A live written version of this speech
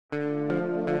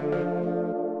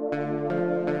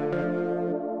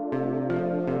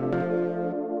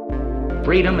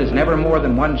freedom is never more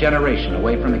than one generation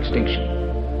away from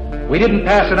extinction. We didn't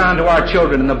pass it on to our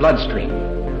children in the bloodstream.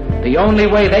 The only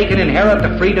way they can inherit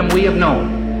the freedom we have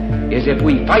known is if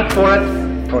we fight for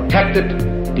it, protect it,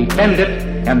 defend it,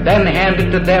 and then hand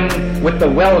it to them with the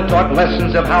well-taught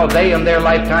lessons of how they in their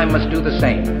lifetime must do the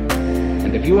same.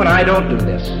 And if you and I don't do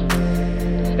this,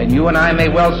 then you and I may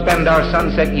well spend our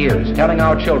sunset years telling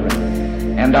our children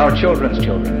and our children's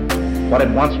children what it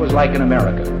once was like in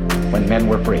America when men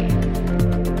were free.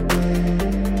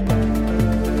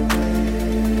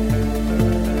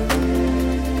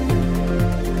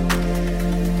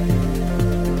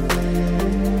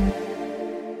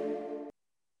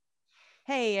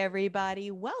 Hey everybody,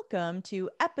 welcome to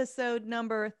episode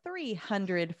number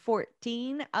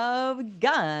 314 of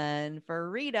Gun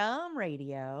Freedom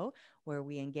Radio, where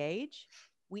we engage,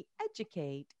 we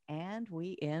educate, and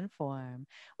we inform.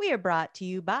 We are brought to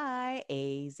you by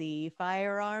AZ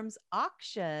Firearms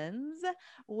Auctions,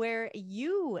 where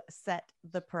you set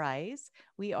the price.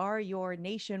 We are your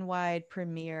nationwide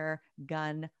premier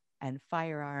gun and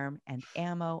firearm and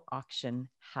ammo auction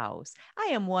house.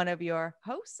 I am one of your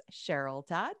hosts, Cheryl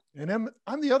Todd. And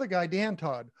I'm the other guy, Dan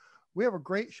Todd. We have a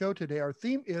great show today. Our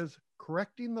theme is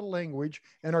correcting the language,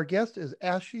 and our guest is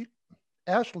Ashley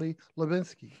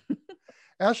Levinsky.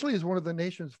 Ashley is one of the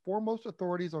nation's foremost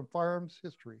authorities on firearms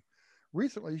history.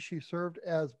 Recently, she served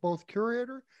as both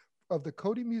curator of the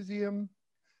Cody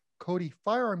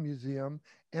Firearm Museum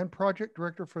and project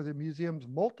director for the museum's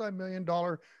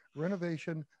multi-million-dollar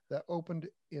renovation that opened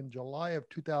in July of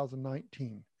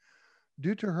 2019.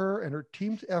 Due to her and her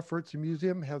team's efforts, the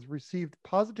museum has received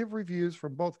positive reviews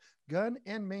from both gun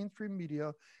and mainstream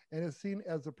media and is seen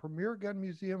as the premier gun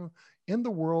museum in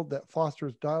the world that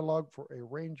fosters dialogue for a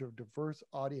range of diverse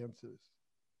audiences.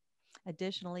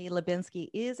 Additionally, Levinsky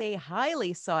is a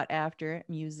highly sought after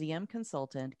museum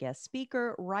consultant, guest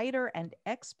speaker, writer, and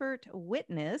expert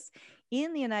witness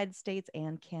in the United States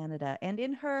and Canada. And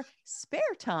in her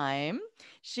spare time,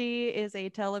 she is a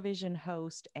television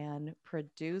host and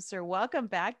producer. Welcome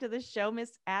back to the show,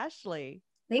 Miss Ashley.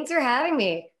 Thanks for having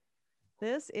me.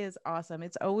 This is awesome.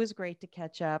 It's always great to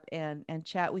catch up and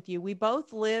chat with you. We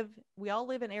all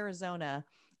live in Arizona,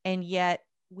 and yet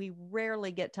we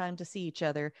rarely get time to see each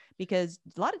other because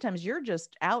a lot of times you're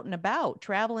just out and about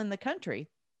traveling the country.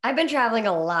 I've been traveling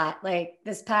a lot. Like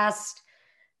this past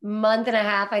month and a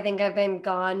half, I think I've been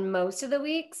gone most of the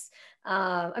weeks.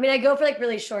 I go for like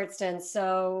really short stints.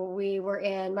 So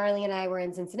Marley and I were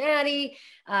in Cincinnati,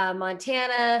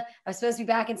 Montana. I was supposed to be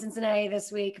back in Cincinnati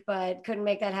this week, but couldn't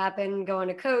make that happen going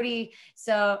to Cody.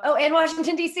 And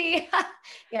Washington, DC.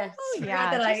 Yeah.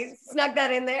 I snuck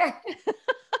that in there.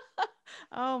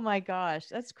 Oh my gosh,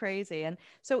 that's crazy. And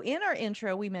so in our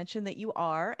intro, we mentioned that you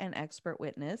are an expert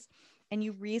witness and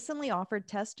you recently offered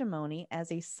testimony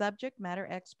as a subject matter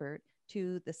expert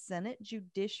to the Senate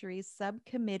Judiciary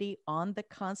Subcommittee on the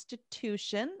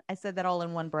Constitution. I said that all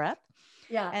in one breath.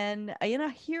 Yeah. And in a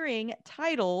hearing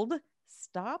titled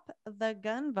Stop the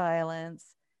Gun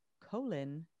Violence,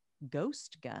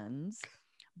 Ghost Guns.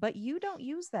 But you don't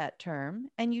use that term,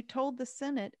 and you told the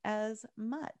Senate as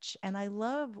much. And I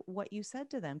love what you said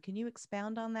to them. Can you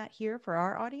expound on that here for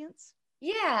our audience?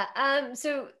 Yeah.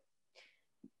 So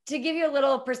to give you a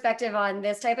little perspective on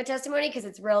this type of testimony, because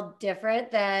it's real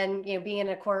different than being in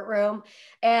a courtroom.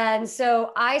 And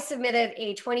so I submitted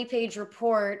a 20-page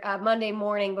report Monday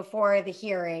morning before the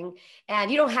hearing.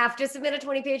 And you don't have to submit a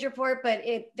 20-page report, but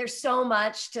there's so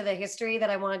much to the history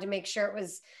that I wanted to make sure it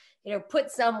was put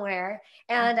somewhere.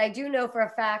 And I do know for a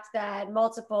fact that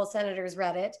multiple senators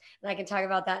read it, and I can talk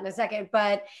about that in a second.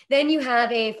 But then you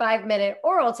have a 5-minute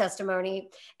oral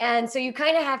testimony. And so you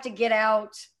kind of have to get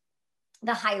out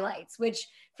the highlights, which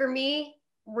for me,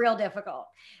 real difficult.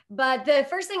 But the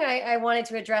first thing I wanted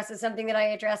to address is something that I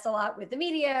address a lot with the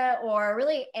media or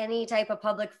really any type of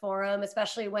public forum,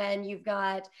 especially when you've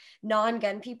got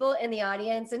non-gun people in the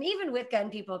audience, and even with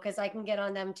gun people, because I can get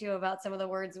on them too about some of the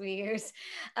words we use.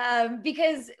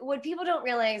 Because what people don't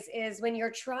realize is when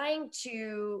you're trying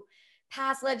to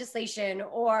pass legislation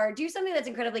or do something that's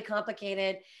incredibly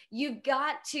complicated, you've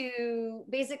got to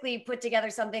basically put together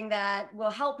something that will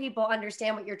help people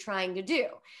understand what you're trying to do,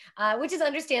 which is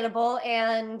understandable.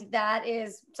 And that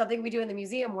is something we do in the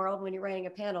museum world. When you're writing a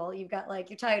panel, you've got like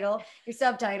your title, your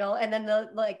subtitle, and then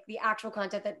the actual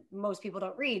content that most people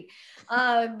don't read.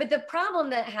 But the problem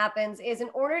that happens is in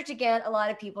order to get a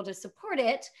lot of people to support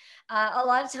it, a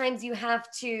lot of times you have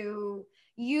to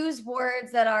use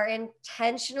words that are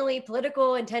intentionally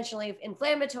political, intentionally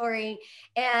inflammatory.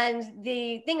 And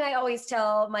the thing I always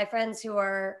tell my friends who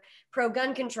are pro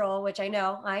gun control, which I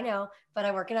know, but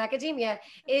I work in academia,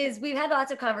 is we've had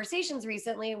lots of conversations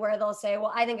recently where they'll say,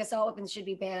 well, I think assault weapons should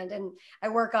be banned. And I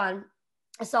work on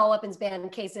assault weapons ban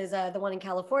cases, the one in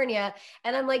California.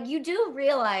 And I'm like, you do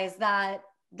realize that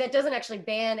doesn't actually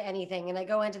ban anything. And I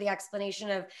go into the explanation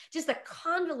of just the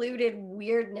convoluted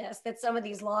weirdness that some of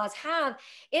these laws have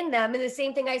in them. And the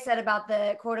same thing I said about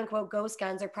the quote unquote ghost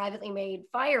guns or privately made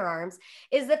firearms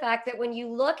is the fact that when you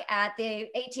look at the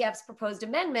ATF's proposed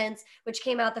amendments, which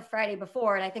came out the Friday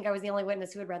before, and I think I was the only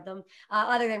witness who had read them,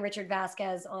 other than Richard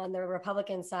Vasquez on the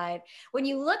Republican side, when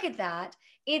you look at that,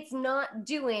 it's not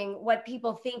doing what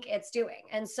people think it's doing.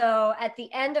 And so at the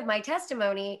end of my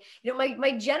testimony,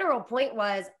 my general point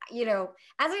was,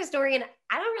 as a historian,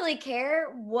 I don't really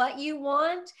care what you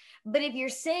want, but if you're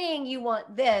saying you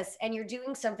want this and you're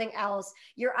doing something else,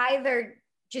 you're either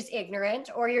just ignorant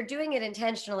or you're doing it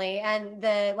intentionally. And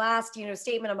the last,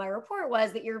 statement of my report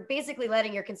was that you're basically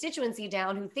letting your constituency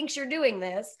down who thinks you're doing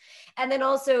this, and then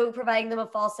also providing them a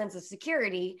false sense of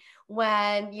security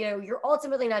when, you're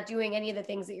ultimately not doing any of the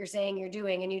things that you're saying you're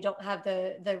doing, and you don't have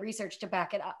the research to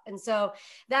back it up. And so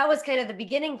that was kind of the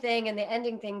beginning thing and the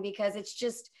ending thing, because it's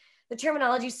just, the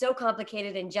terminology is so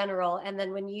complicated in general. And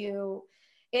then when you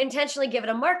intentionally give it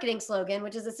a marketing slogan,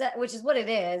 which is what it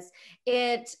is,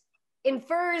 it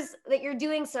infers that you're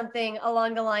doing something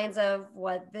along the lines of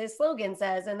what the slogan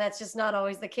says. And that's just not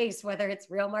always the case, whether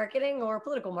it's real marketing or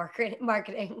political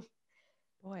marketing.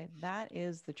 Boy, that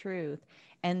is the truth.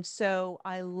 And so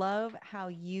I love how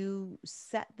you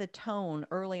set the tone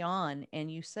early on,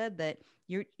 and you said that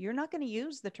you're not going to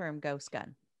use the term ghost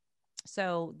gun.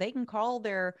 So they can call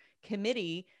their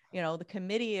committee, the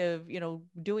committee of,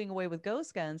 doing away with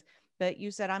ghost guns, but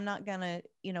you said, I'm not going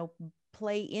to,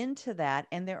 play into that.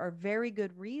 And there are very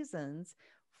good reasons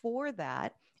for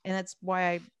that. And that's why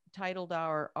I titled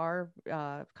our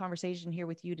conversation here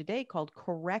with you today called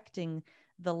Correcting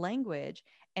the Language.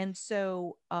 And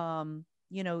so,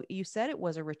 you said it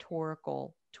was a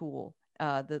rhetorical tool,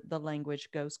 the language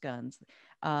ghost guns,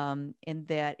 in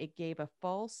that it gave a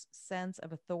false sense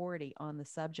of authority on the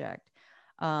subject.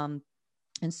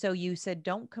 And so you said,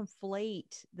 don't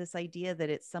conflate this idea that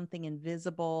it's something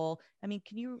invisible. I mean,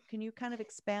 can you kind of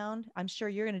expound? I'm sure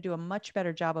you're going to do a much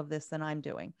better job of this than I'm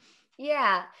doing.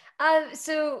 Yeah.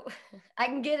 So I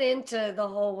can get into the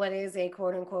whole, what is a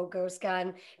quote unquote ghost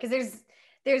gun? Because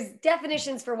there's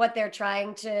definitions for what they're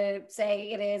trying to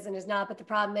say it is and is not. But the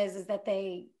problem is that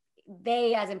they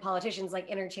as in politicians, like,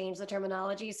 interchange the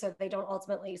terminology, so they don't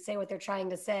ultimately say what they're trying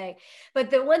to say. But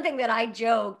the one thing that I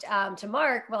joked to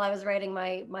Mark while I was writing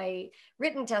my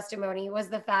written testimony was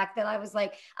the fact that I was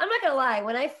like, I'm not gonna lie,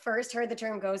 when I first heard the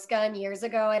term ghost gun years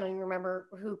ago, I don't even remember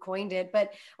who coined it,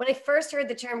 but when I first heard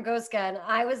the term ghost gun,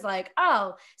 I was like,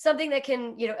 oh, something that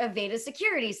can, evade a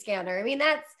security scanner. I mean,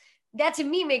 that to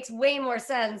me makes way more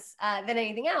sense than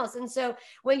anything else. And so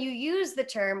when you use the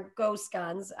term ghost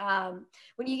guns,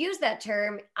 when you use that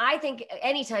term, I think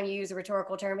anytime you use a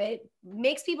rhetorical term, it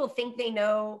makes people think they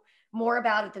know more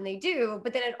about it than they do,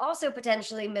 but then it also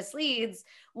potentially misleads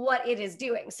what it is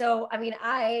doing. So, I mean,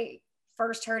 I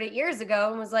first heard it years ago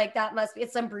and was like,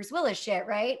 it's some Bruce Willis shit,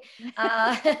 right?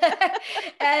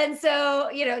 And so,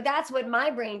 that's what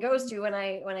my brain goes to when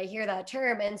I hear that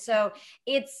term. And so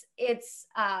it's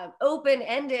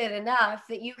open-ended enough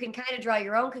that you can kind of draw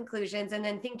your own conclusions and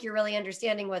then think you're really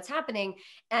understanding what's happening,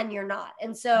 and you're not.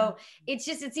 And so it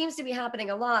seems to be happening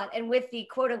a lot. And with the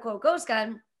quote unquote ghost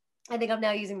gun, I think I'm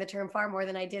now using the term far more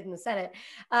than I did in the Senate.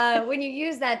 When you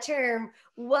use that term,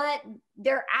 what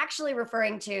they're actually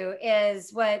referring to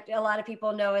is what a lot of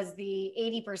people know as the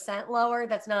 80% lower.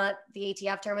 That's not the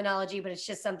ATF terminology, but it's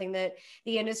just something that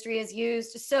the industry has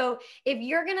used. So if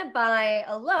you're going to buy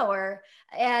a lower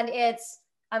and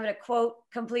I'm going to quote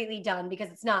completely done because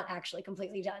it's not actually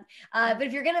completely done. But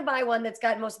if you're going to buy one that's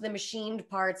got most of the machined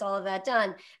parts, all of that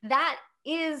done, that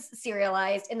is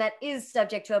serialized and that is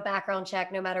subject to a background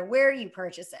check no matter where you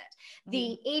purchase it.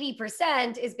 The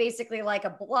 80% is basically like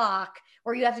a block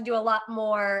where you have to do a lot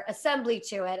more assembly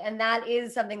to it. And that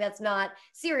is something that's not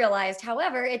serialized.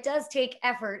 However, it does take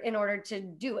effort in order to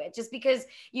do it. Just because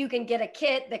you can get a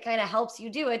kit that kind of helps you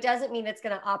do it doesn't mean it's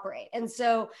going to operate. And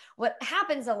so what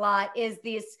happens a lot is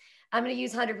these, I'm going to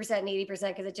use 100% and 80%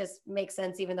 because it just makes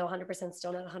sense, even though 100% is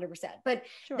still not 100%. But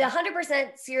sure. The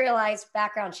 100% serialized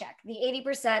background check, the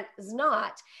 80% is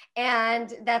not.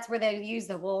 And that's where they use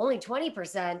only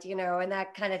 20%, and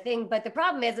that kind of thing. But the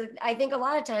problem is, I think a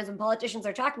lot of times when politicians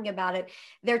are talking about it,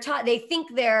 they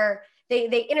think they're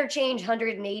they interchange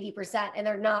 180%, and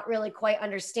they're not really quite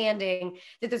understanding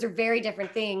that those are very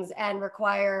different things and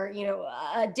require, you know,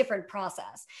 a different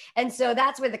process. And so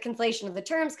that's where the conflation of the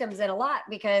terms comes in a lot,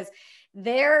 because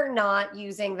they're not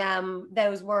using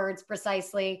those words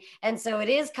precisely. And so it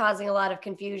is causing a lot of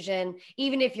confusion,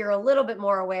 even if you're a little bit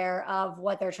more aware of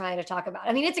what they're trying to talk about.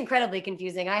 I mean, it's incredibly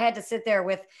confusing. I had to sit there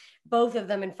with both of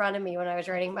them in front of me when I was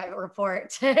writing my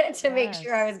report to make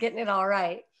sure I was getting it all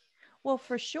right. Well,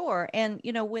 for sure. And,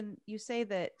 you know, when you say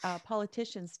that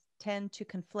politicians tend to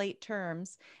conflate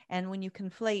terms, and when you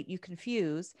conflate, you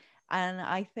confuse. And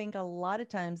I think a lot of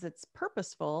times it's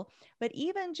purposeful, but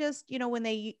even just, you know, when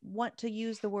they want to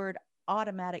use the word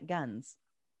automatic guns,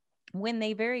 when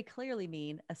they very clearly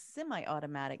mean a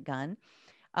semi-automatic gun,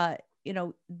 you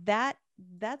know,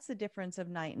 that's the difference of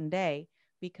night and day,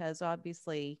 because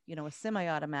obviously, you know, a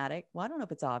semi-automatic, well, I don't know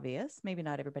if it's obvious, maybe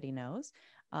not everybody knows.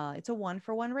 It's a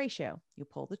 1-for-1 ratio. You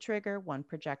pull the trigger, one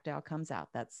projectile comes out.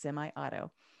 That's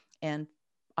semi-auto. And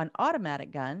an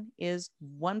automatic gun is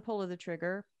one pull of the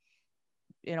trigger,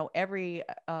 you know, every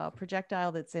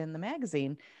projectile that's in the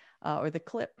magazine or the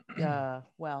clip.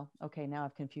 Well, okay, now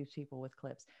I've confused people with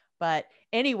clips. But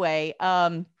anyway,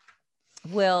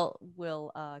 we'll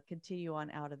continue on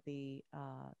out of the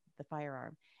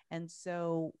firearm. And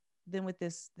so then with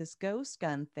this ghost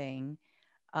gun thing,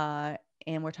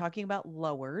 and we're talking about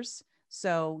lowers.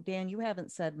 So Dan, you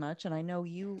haven't said much, and I know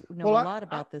you know a lot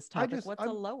about this topic. What's a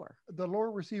lower? The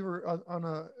lower receiver on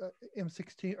a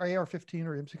M16 or AR-15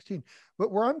 or M16.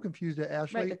 But where I'm confused at,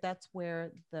 Ashley. Right, but that's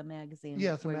where the magazine.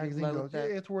 Yes, the magazine goes.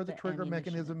 It's where the trigger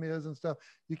mechanism is and stuff.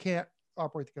 You can't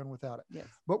operate the gun without it. Yes.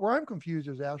 But where I'm confused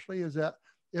is, Ashley, is that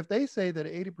if they say that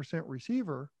 80%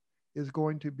 receiver is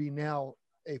going to be now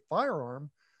a firearm,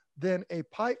 then a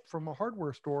pipe from a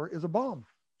hardware store is a bomb.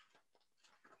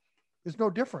 It's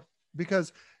no different,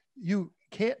 because you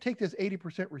can't take this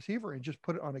 80% receiver and just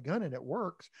put it on a gun and it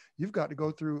works. You've got to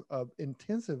go through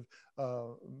intensive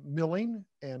milling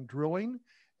and drilling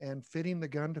and fitting the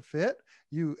gun to fit.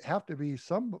 You have to be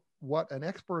somewhat an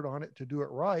expert on it to do it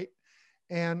right.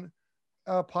 And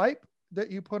a pipe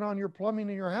that you put on your plumbing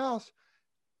in your house,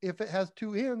 if it has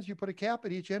 2 ends, you put a cap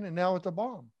at each end and now it's a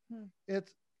bomb.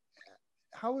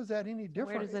 How is that any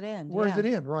different? Where does it end? Where does it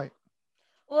end? Right.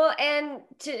 Well, and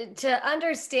to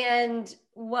understand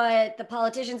what the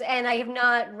politicians, and I have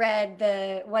not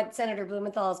read what Senator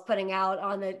Blumenthal is putting out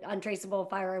on the Untraceable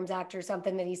Firearms Act or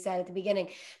something that he said at the beginning.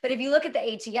 But if you look at the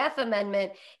ATF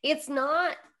amendment, it's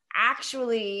not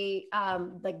actually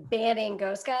like banning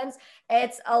ghost guns.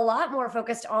 It's a lot more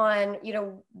focused on, you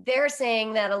know, they're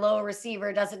saying that a low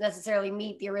receiver doesn't necessarily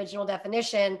meet the original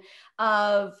definition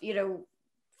of, you know,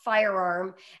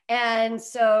 firearm. And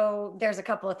so there's a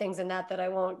couple of things in that I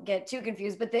won't get too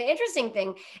confused. But the interesting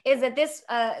thing is that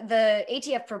the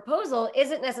ATF proposal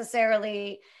isn't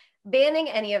necessarily banning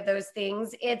any of those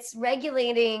things. It's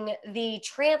regulating the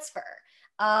transfer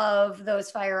of those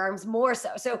firearms more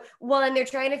so. So one, they're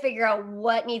trying to figure out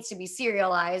what needs to be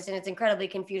serialized, and it's incredibly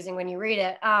confusing when you read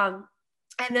it.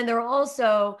 And then there are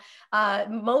also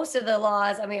most of the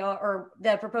laws, I mean, or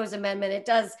the proposed amendment, it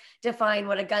does define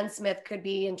what a gunsmith could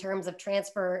be in terms of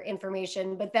transfer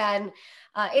information, but then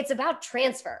it's about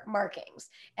transfer markings.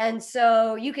 And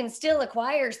so you can still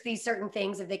acquire these certain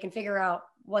things if they can figure out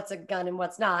what's a gun and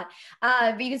what's not.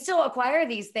 But you can still acquire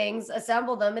these things,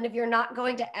 assemble them. And if you're not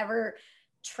going to ever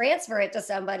transfer it to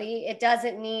somebody, it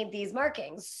doesn't need these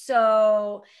markings.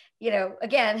 So, you know,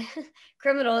 again,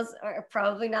 criminals are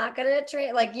probably not going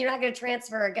to you're not going to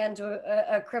transfer a gun to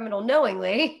a criminal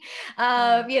knowingly,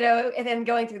 you know, and then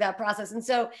going through that process. And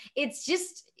so it's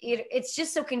just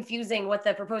so confusing what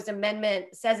the proposed amendment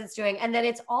says it's doing. And then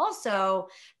it's also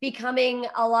becoming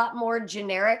a lot more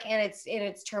generic in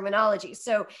its terminology.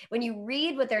 So when you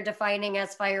read what they're defining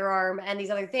as firearm and these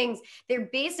other things, they're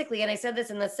basically, and I said this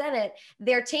in the Senate,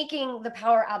 they're taking the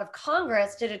power out of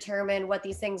Congress to determine what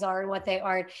these things are and what they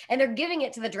aren't. And they're giving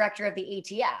it to the director of the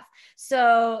ATF.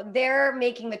 So they're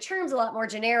making the terms a lot more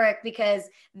generic because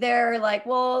they're like,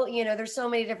 well, you know, there's so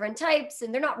many different types,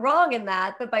 and they're not wrong in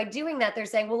that. But by doing that, they're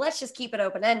saying, well, let's just keep it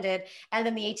open-ended. And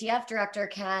then the ATF director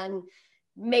can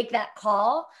make that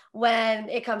call when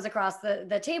it comes across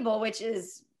the table, which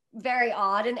is very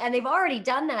odd. And they've already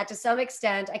done that to some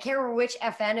extent. I can't remember which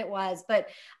FN it was, but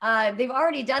they've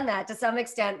already done that to some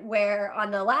extent, where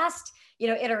on the last, you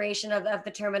know, iteration of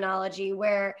the terminology,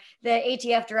 where the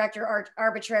ATF director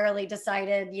arbitrarily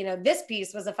decided, you know, this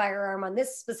piece was a firearm on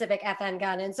this specific FN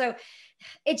gun. And so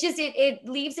it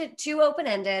leaves it too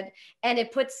open-ended, and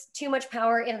it puts too much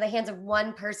power into the hands of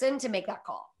one person to make that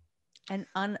call. an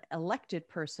unelected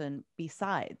person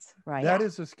besides, right? That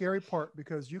is the scary part,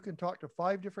 because you can talk to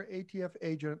 5 different ATF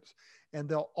agents and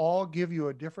they'll all give you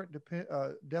a different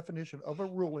definition of a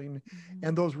ruling. Mhm.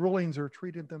 And those rulings are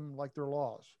treated them like they're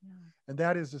laws. Yeah. And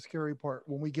that is the scary part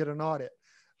when we get an audit.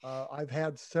 I've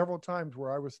had several times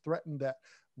where I was threatened that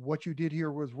what you did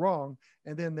here was wrong.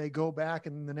 And then they go back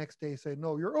and the next day say,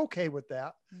 no, you're okay with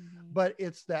that. Mhm. But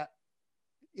it's that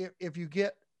if you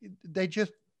get,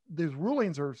 these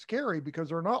rulings are scary because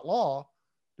they're not law,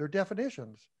 they're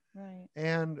definitions. Right.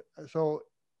 And so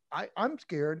I'm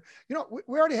scared. You know,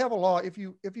 we already have a law. If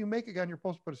you make a gun, you're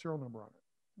supposed to put a serial number on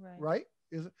it, Right. right?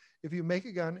 If you make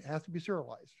a gun, it has to be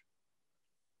serialized.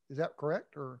 Is that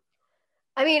correct? Or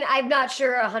I mean, I'm not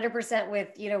sure 100% with,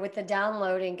 with the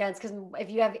downloading guns, because if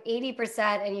you have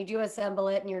 80% and you do assemble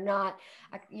it and you're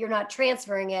not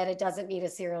transferring it, it doesn't need a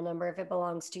serial number if it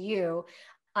belongs to you.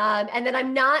 And then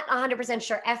I'm not 100%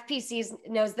 sure. FPCs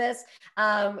knows this.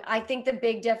 I think the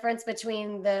big difference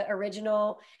between the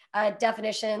original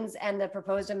definitions and the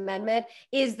proposed amendment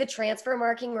is the transfer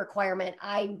marking requirement.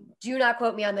 I do not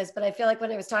quote me on this, but I feel like when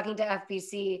I was talking to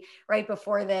FPC right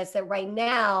before this, that right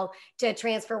now to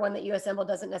transfer one that you assemble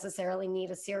doesn't necessarily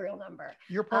need a serial number.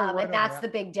 you're probably right And that's on the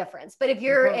that. big difference. But if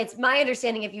it's my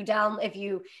understanding, if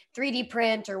you 3D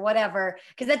print or whatever,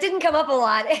 because that didn't come up a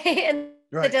lot in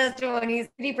Right. the testimonies,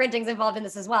 3D printing's involved in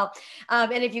this as well.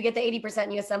 And if you get the 80%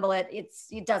 and you assemble it,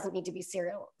 it doesn't need to be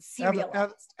serialized.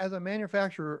 As a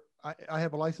manufacturer, I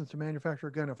have a license to manufacture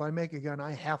a gun. If I make a gun,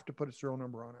 I have to put a serial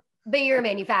number on it. But you're a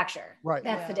manufacturer. Right.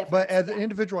 That's the Yeah. difference. But as an Yeah.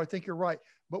 individual, I think you're right.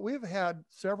 But we've had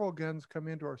several guns come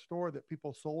into our store that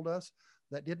people sold us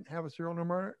that didn't have a serial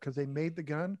number on it because they made the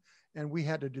gun and we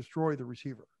had to destroy the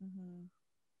receiver. Mhm.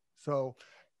 So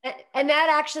And that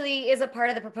actually is a part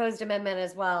of the proposed amendment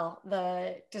as well,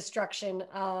 the destruction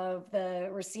of the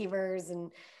receivers.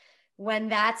 And when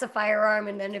that's a firearm,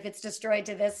 and then if it's destroyed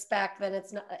to this spec, then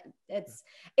it's not, it's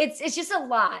just a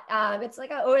lot. It's like,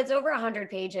 it's over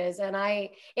 100 pages. And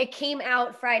it came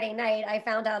out Friday night. I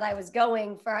found out I was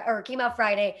it came out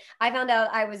Friday. I found out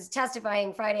I was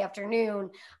testifying Friday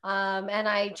afternoon. And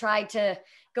I tried to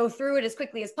go through it as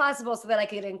quickly as possible so that I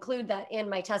could include that in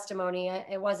my testimony.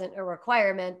 It wasn't a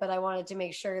requirement, but I wanted to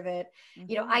make sure that,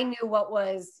 Mhm. I knew what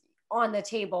was on the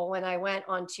table when I went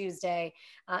on Tuesday.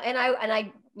 And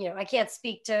I can't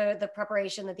speak to the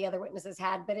preparation that the other witnesses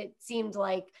had, but it seemed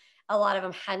like a lot of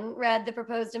them hadn't read the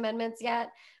proposed amendments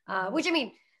yet, which, I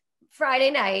mean,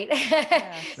 Friday night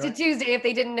to Right. Tuesday, if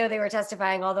they didn't know they were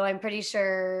testifying, although I'm pretty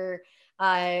sure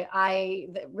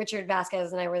Richard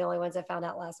Vasquez and I were the only ones that found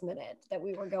out last minute that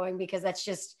we were going, because that's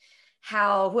just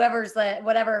how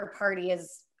whatever party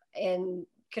is in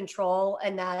control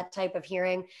and that type of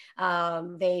hearing,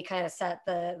 they kind of set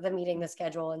the meeting, the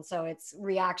schedule. And so it's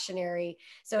reactionary.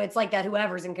 So it's like that,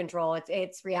 whoever's in control,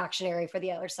 it's reactionary for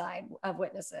the other side of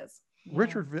witnesses. Yeah.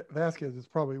 Richard Vasquez is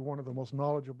probably one of the most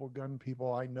knowledgeable gun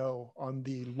people I know on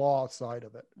the law side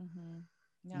of it. Mhm.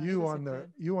 No, he You was a on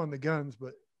good- the guns,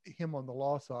 but him on the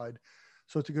law side.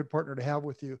 So it's a good partner to have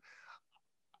with you.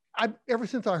 Ever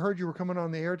since I heard you were coming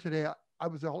on the air today, I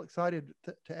was all excited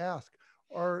to ask,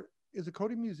 is the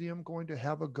Cody Museum going to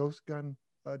have a ghost gun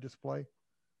display?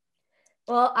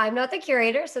 Well, I'm not the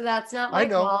curator, so that's not my I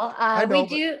know. call. I know,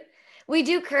 We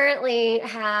do currently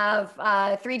have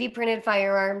 3D printed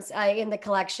firearms in the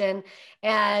collection.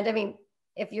 And I mean,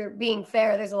 if you're being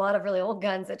fair, there's a lot of really old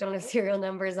guns that don't have serial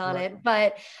numbers on Right. it.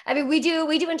 But I mean, we do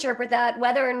interpret that.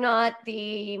 Whether or not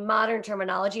the modern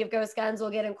terminology of ghost guns will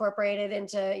get incorporated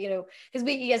into, because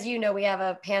as we have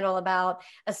a panel about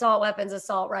assault weapons,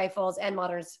 assault rifles, and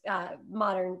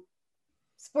modern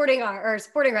sporting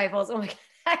rifles. Oh my God.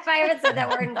 If I haven't said that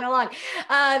word in so long,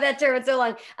 that term in so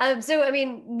long. So, I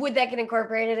mean, would that get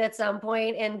incorporated at some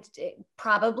point? And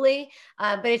probably,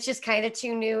 but it's just kind of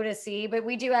too new to see. But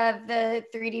we do have the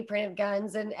 3D printed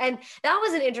guns. And that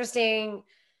was an interesting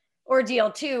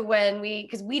ordeal too,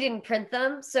 because we didn't print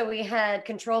them. So we had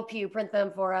Control Pew print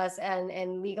them for us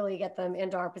and legally get them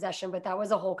into our possession. But that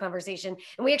was a whole conversation.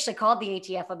 And we actually called the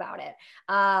ATF about it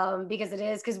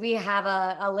because we have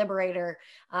a Liberator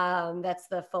that's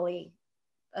the fully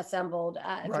assembled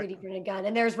 3D printed gun,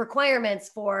 and there's requirements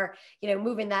for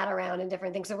moving that around and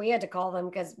different things. So we had to call them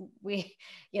because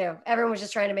everyone was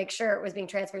just trying to make sure it was being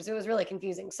transferred. So it was really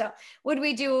confusing. So would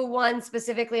we do one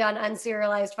specifically on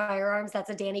unserialized firearms? That's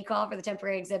a Danny call for the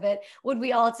temporary exhibit. Would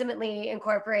we ultimately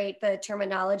incorporate the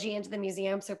terminology into the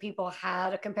museum so people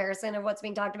had a comparison of what's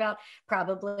being talked about?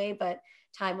 Probably, but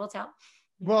time will tell.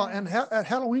 Well, and at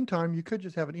Halloween time, you could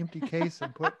just have an empty case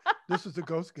and put, this is a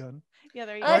ghost gun. Yeah,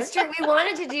 there you Oh, go. that's true. We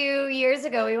wanted to do years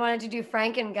ago. We wanted to do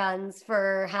Franken guns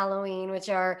for Halloween, which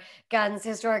are guns,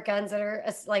 historic guns that are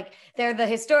like they're the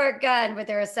historic gun, but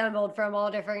they're assembled from all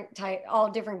different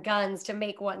guns to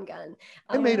make one gun.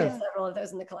 I made we have several of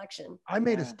those in the collection. I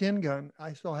made a Sten gun.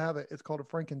 I still have it. It's called a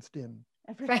Frankenstein.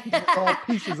 It's all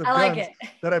pieces of like guns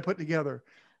that I put together.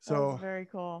 So that's very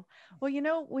cool. Well,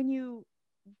 when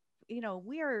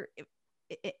we are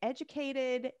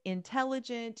educated,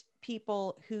 intelligent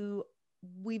people who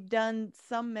we've done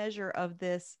some measure of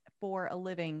this for a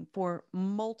living for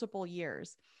multiple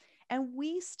years. And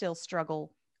we still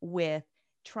struggle with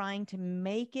trying to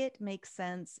make it make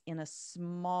sense in a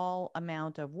small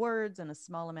amount of words and a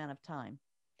small amount of time.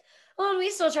 Well,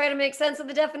 we still try to make sense of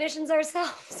the definitions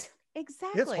ourselves.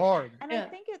 Exactly. It's hard. And I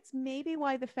think it's maybe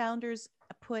why the founders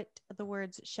put the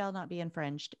words shall not be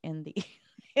infringed in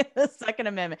the Second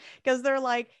Amendment, because they're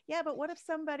like, yeah, but what if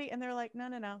somebody, and they're like,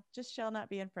 no, just shall not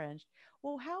be infringed.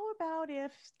 Well, how about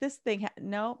if this thing,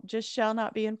 no, just shall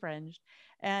not be infringed.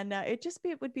 And it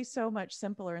would be so much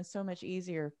simpler and so much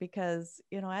easier because,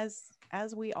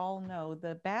 as we all know,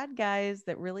 the bad guys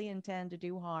that really intend to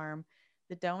do harm,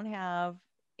 that don't have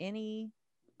any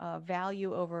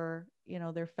value over,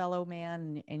 their fellow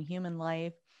man and human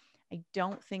life, I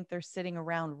don't think they're sitting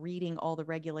around reading all the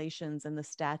regulations and the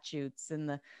statutes and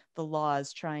the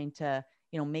laws, trying to,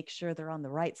 make sure they're on the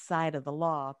right side of the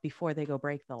law before they go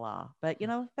break the law. But,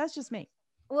 that's just me.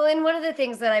 Well, and one of the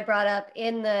things that I brought up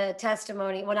in the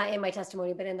testimony, well, not in my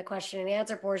testimony, but in the question and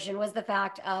answer portion, was the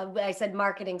fact of, I said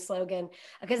marketing slogan,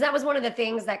 because that was one of the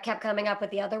things that kept coming up with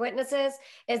the other witnesses,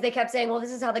 is they kept saying, well,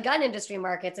 this is how the gun industry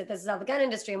markets it. This is how the gun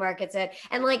industry markets it.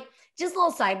 And like, just a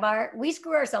little sidebar, we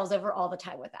screw ourselves over all the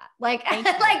time with that. Like,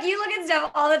 like you look at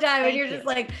stuff all the time and you're just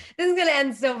like, this is going to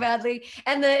end so badly.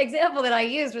 And the example that I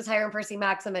used was Hiram Percy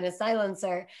Maxim and his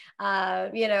silencer,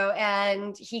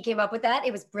 and he came up with that.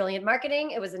 It was brilliant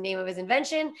marketing. It was the name of his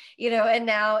invention, and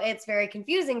now it's very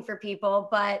confusing for people,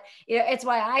 but it's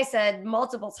why I said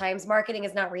multiple times, marketing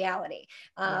is not reality.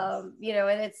 And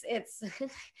it's,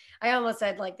 I almost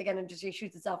said like the gun industry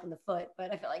shoots itself in the foot,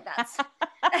 but I feel like that's,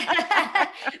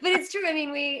 but it's true. I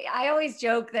mean, I always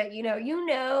joke that,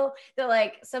 that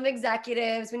like some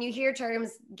executives, when you hear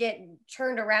terms get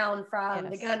turned around from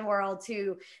the gun world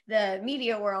to the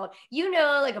media world,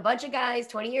 like a bunch of guys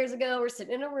 20 years ago were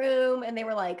sitting in a room and they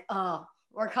were like, oh,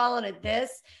 we're calling it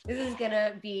this. This is going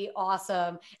to be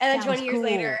awesome. And then 20 years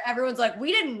later, everyone's like,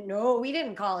 we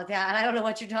didn't call it that. I don't know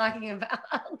what you're talking about.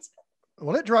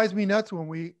 Well, it drives me nuts when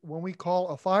we call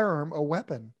a firearm a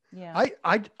weapon. Yeah.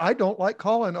 I don't like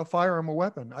calling a firearm a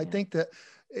weapon. I think that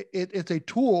it's a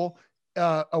tool,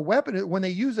 a weapon. When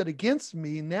they use it against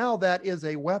me, now that is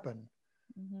a weapon.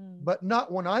 Mm-hmm. But not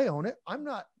when I own it. I'm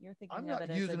not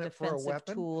using it for a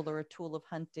weapon tool or a tool of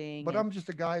hunting. But I'm just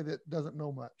a guy that doesn't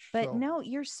know much. But no,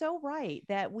 you're so right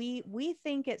that we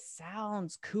think it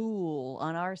sounds cool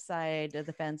on our side of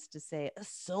the fence to say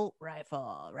assault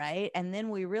rifle, right? And then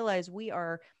we realize we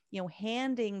are,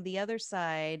 handing the other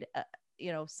side,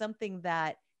 something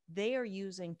that they are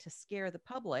using to scare the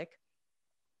public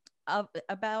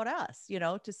about us,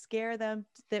 to scare them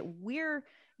that we're,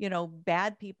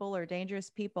 bad people or dangerous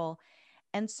people.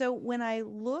 And so when I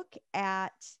look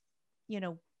at,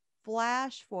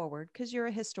 flash forward, because you're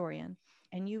a historian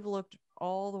and you've looked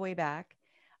all the way back,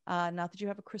 not that you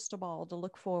have a crystal ball to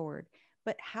look forward,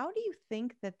 but how do you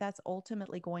think that that's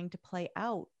ultimately going to play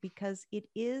out? Because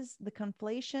the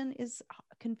conflation is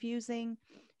confusing.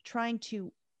 Trying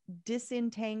to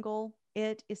disentangle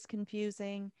it is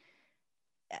confusing.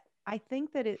 I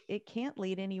think that it can't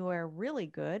lead anywhere really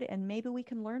good. And maybe we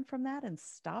can learn from that and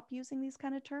stop using these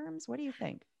kind of terms. What do you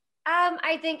think?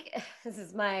 I think this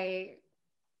is my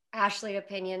Ashley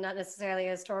opinion, not necessarily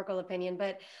a historical opinion,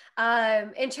 but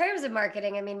in terms of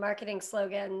marketing, I mean, marketing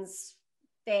slogans,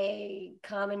 they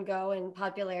come and go in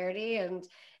popularity and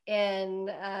in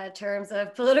terms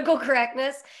of political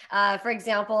correctness. For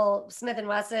example, Smith &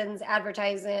 Wesson's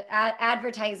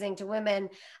advertising to women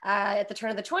at the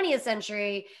turn of the 20th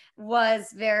century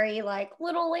was very like,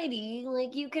 little lady,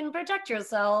 like you can protect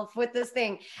yourself with this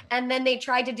thing. And then they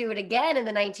tried to do it again in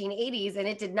the 1980s and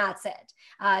it did not sit.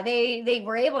 They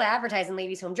were able to advertise in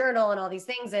Ladies Home Journal and all these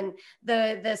things. And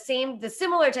the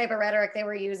similar type of rhetoric they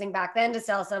were using back then to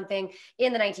sell something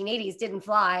in the 1980s didn't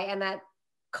fly. And that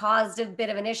caused a bit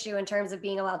of an issue in terms of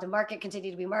being allowed to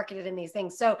continue to be marketed in these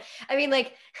things. So, I mean,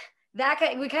 like that,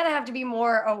 we kind of have to be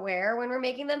more aware when we're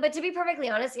making them. But to be perfectly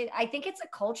honest, I think it's a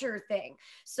culture thing.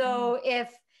 So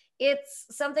if it's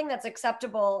something that's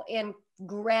acceptable in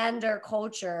grander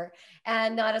culture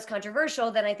and not as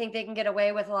controversial, then I think they can get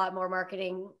away with a lot more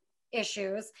marketing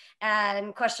issues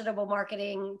and questionable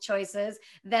marketing choices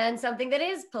than something that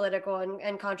is political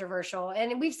and controversial.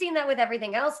 And we've seen that with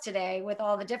everything else today, with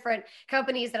all the different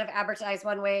companies that have advertised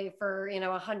one way for,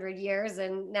 100 years.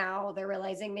 And now they're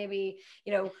realizing maybe,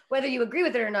 whether you agree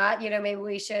with it or not, maybe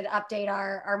we should update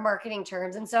our marketing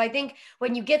terms. And so I think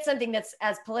when you get something that's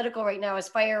as political right now as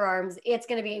firearms, it's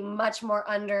going to be much more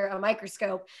under a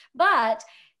microscope. But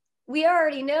we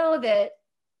already know that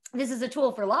this is a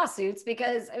tool for lawsuits,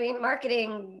 because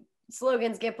marketing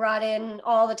slogans get brought in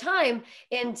all the time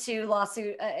into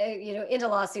lawsuits.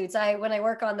 When I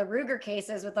work on the Ruger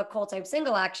cases with the Colt type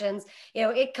single actions,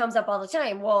 it comes up all the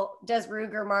time. Well, does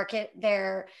Ruger market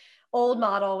their old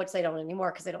model, which they don't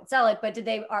anymore because they don't sell it, but did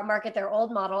they market their old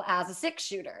model as a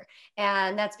 6-shooter?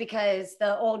 And that's because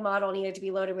the old model needed to be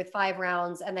loaded with 5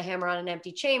 rounds and the hammer on an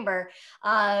empty chamber.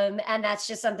 And that's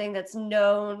just something that's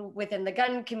known within the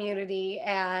gun community,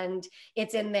 and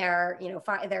it's in their,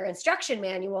 their instruction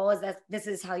manual, is that this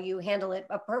is how you handle it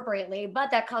appropriately.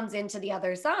 But that comes into the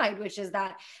other side, which is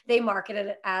that they market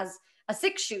it as a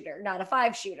 6-shooter, not a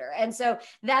 5-shooter. And so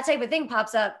that type of thing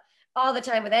pops up all the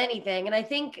time with anything. And I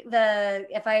think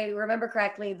if I remember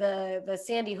correctly, the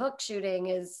Sandy Hook shooting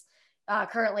is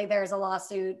currently, there's a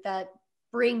lawsuit that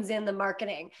brings in the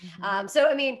marketing.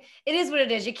 So, it is what it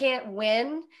is. You can't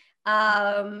win.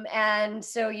 And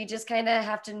so you just kind of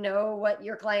have to know what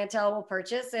your clientele will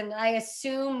purchase. And I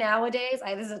assume nowadays,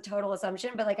 this is a total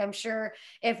assumption, but I'm sure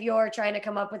if you're trying to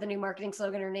come up with a new marketing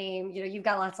slogan or name, you've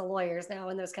got lots of lawyers now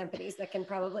in those companies that can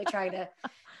probably try to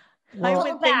I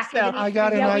would think so. I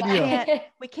got an idea.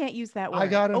 We can't use that word. I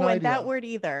got an idea. And that word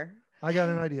either. I got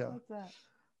an idea. What's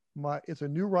that? It's a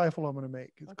new rifle I'm going to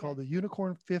make. It's called the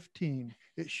Unicorn 15.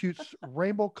 It shoots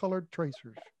rainbow colored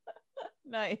tracers.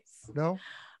 Nice. No?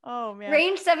 Oh man.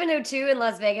 Range 702 in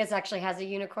Las Vegas actually has a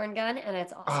unicorn gun, and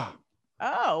it's awesome.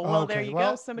 Oh, well, there you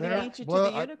go. Somebody beat you to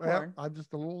the unicorn. I'm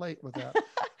just a little late with that.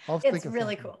 It's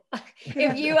really cool.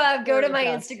 If you go to my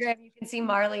Instagram, you can see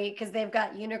Marley, because they've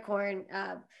got unicorn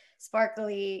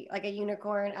sparkly, like a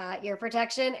unicorn ear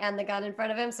protection, and the gun in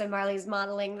front of him. So Marley's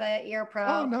modeling the Ear Pro.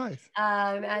 Oh, nice.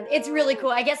 And it's really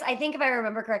cool. I think if I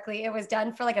remember correctly, it was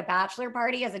done for a bachelor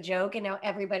party as a joke, and now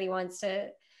everybody wants to.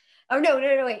 Oh, no,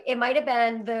 wait. It might've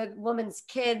been the woman's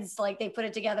kids. They put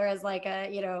it together as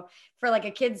for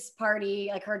a kid's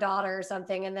party, her daughter or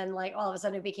something. And then all of a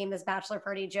sudden it became this bachelor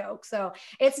party joke. So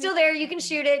it's still there. You can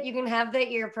shoot it. You can have the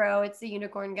Ear Pro. It's the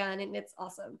unicorn gun, and it's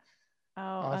awesome. Oh,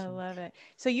 awesome. I love it.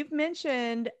 So you've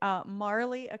mentioned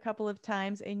Marley a couple of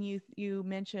times, and you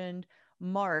mentioned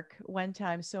Mark one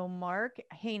time. So Mark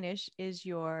Hainish is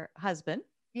your husband.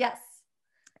 Yes.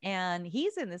 And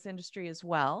he's in this industry as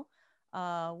well.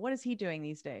 What is he doing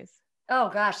these days? Oh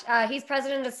gosh, he's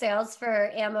president of sales for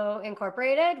Ammo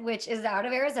Incorporated, which is out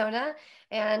of Arizona,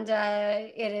 and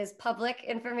it is public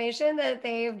information that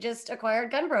they've just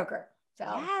acquired GunBroker. So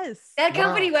yes, that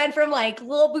company went from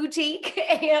little boutique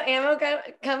ammo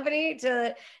company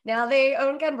to now they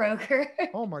own GunBroker.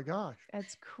 Oh my gosh,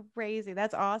 that's crazy!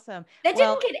 That's awesome. That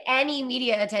didn't get any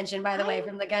media attention, by the way,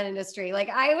 from the gun industry.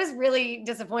 I was really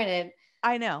disappointed.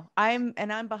 I know. I'm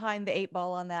behind the 8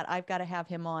 ball on that. I've got to have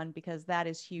him on because that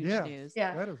is huge news.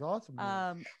 Yeah, that is awesome.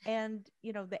 And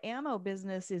the ammo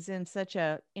business is in such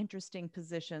a interesting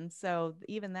position. So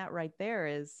even that right there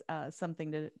is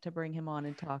something to bring him on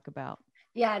and talk about.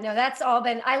 Yeah, no, that's all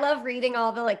been. I love reading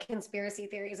all the conspiracy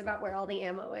theories about where all the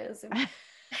ammo is.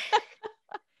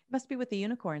 Must be with the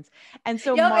unicorns. And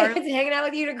so it's hanging out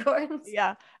with unicorns.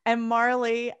 Yeah. And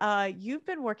Marley, you've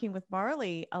been working with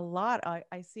Marley a lot.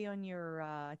 I see on your,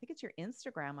 I think it's your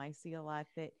Instagram. I see a lot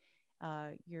that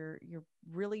you're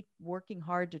really working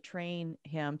hard to train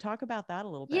him. Talk about that a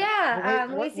little bit. Yeah.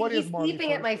 He's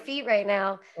sleeping at my feet right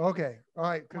now. Okay. All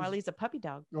right. Marley's a puppy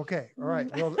dog. Okay. All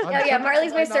right. Well,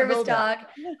 Marley's my service dog.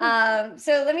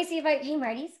 So let me see hey,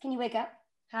 Marty's, can you wake up?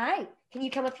 Hi. Can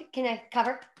you come up? Can you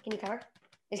cover?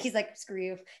 And he's like, screw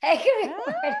you. Hey, come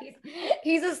here, Marty.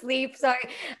 He's asleep. Sorry.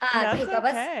 That's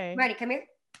okay. Marty, come here.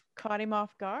 Caught him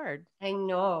off guard. I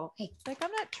know. Hey,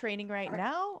 I'm not training right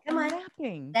now. Come on.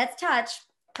 Napping. Let's touch.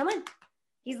 Come on.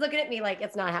 He's looking at me like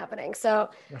it's not happening. So,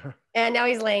 and now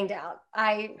he's laying down.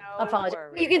 I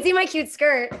apologize. You can see my cute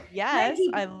skirt. Yes,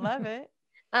 I love it.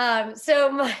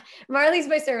 So Marley's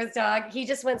my service dog. He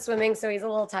just went swimming, so he's a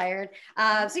little tired.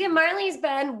 Marley's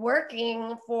been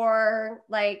working for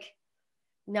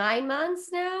 9 months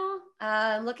now.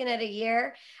 I'm looking at a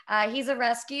year. He's a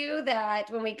rescue that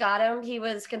when we got him, he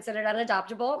was considered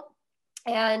unadoptable.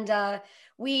 And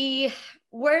we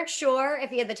weren't sure if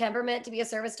he had the temperament to be a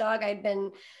service dog. I'd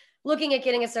been looking at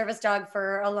getting a service dog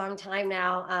for a long time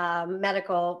now,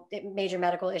 major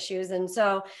medical issues. And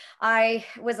so I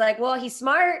was like, well, he's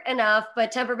smart enough,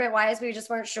 but temperament wise, we just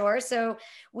weren't sure. So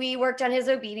we worked on his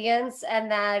obedience and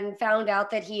then found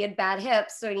out that he had bad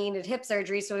hips. So he needed hip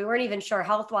surgery. So we weren't even sure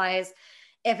health wise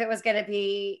if it was going to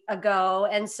be a go.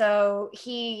 And so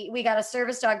we got a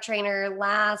service dog trainer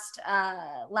last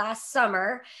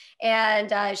summer.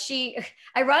 And she,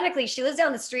 ironically, she lives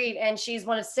down the street and she's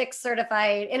one of 6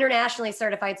 internationally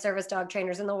certified service dog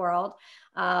trainers in the world.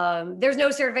 There's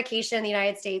no certification in the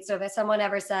United States. So if someone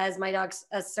ever says my dog's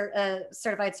a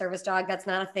certified service dog, that's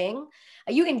not a thing.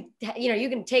 You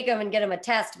can take them and get them a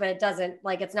test, but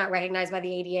it's not recognized by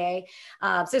the ADA.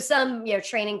 So some,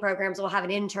 training programs will have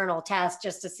an internal test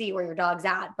just to see where your dog's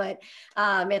at, but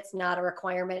it's not a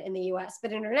requirement in the US.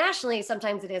 But internationally,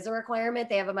 sometimes it is a requirement.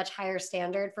 They have a much higher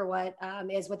standard for what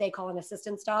is what they call an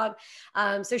assistance dog.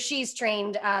 So she's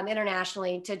trained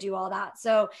internationally to do all that.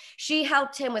 So she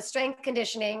helped him with strength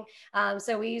conditioning.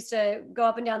 So we used to go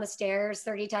up and down the stairs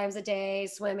 30 times a day,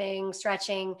 swimming,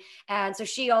 stretching. And so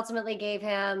she ultimately gave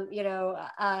him,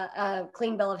 a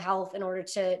clean bill of health in order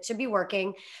to be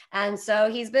working. And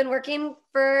so he's been working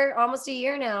for almost a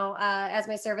year now as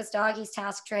my service dog. He's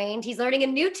task trained. He's learning a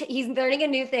new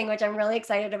thing, which I'm really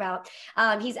excited about.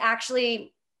 He's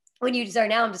actually,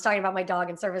 now I'm just talking about my dog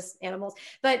and service animals,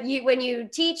 but when you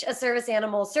teach a service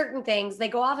animal certain things, they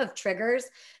go off of triggers.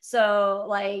 So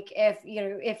like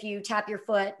if you tap your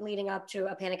foot leading up to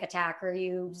a panic attack, or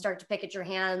you start to pick at your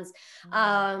hands,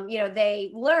 they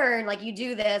learn, like, you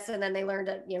do this, and then they learn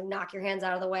to, knock your hands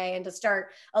out of the way and to start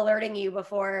alerting you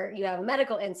before you have a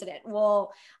medical incident.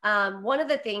 Well, one of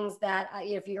the things that,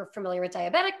 if you're familiar with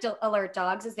diabetic alert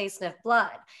dogs, is they sniff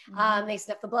blood. They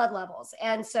sniff the blood levels.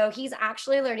 And so he's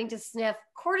actually learning to sniff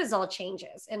cortisol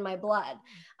changes in my blood.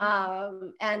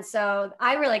 And so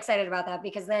I'm really excited about that,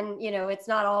 because then, it's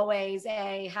not always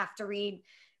a have to read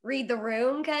the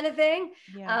room kind of thing.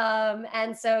 Yeah.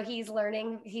 And so he's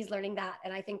learning that.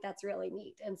 And I think that's really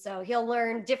neat. And so he'll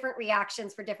learn different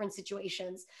reactions for different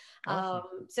situations.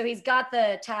 Awesome. So he's got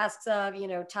the tasks of,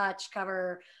 touch,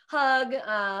 cover, hug.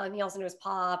 He also knows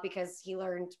paw, because he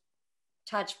learned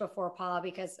touch before paw,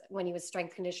 because when he was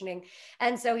strength conditioning.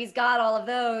 And so he's got all of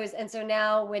those. And so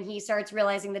now when he starts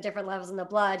realizing the different levels in the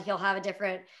blood,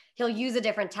 he'll use a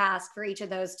different task for each of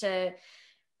those to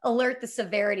alert the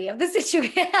severity of the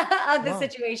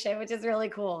situation, which is really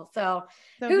cool. So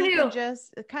who knew?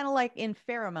 Just kind of like in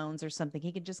pheromones or something,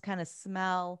 he could just kind of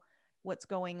smell what's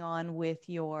going on with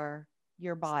your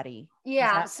body.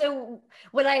 Yeah. So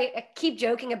what I keep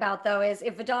joking about, though, is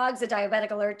if a dog's a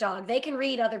diabetic alert dog, they can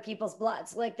read other people's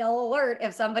bloods. Like, they'll alert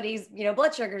if somebody's,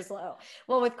 blood sugar's low.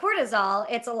 Well, with cortisol,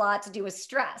 it's a lot to do with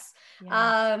stress.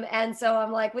 Yeah. And so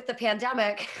I'm like, with the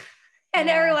pandemic and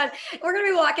everyone, we're going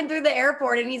to be walking through the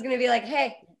airport and he's going to be like,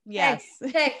 hey, yes,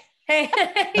 hey.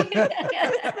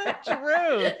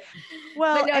 True.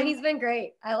 Well, but no, he's been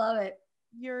great. I love it.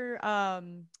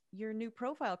 Your new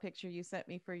profile picture you sent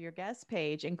me for your guest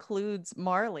page includes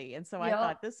Marley. And so I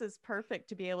thought this is perfect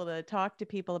to be able to talk to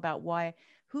people about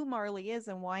who Marley is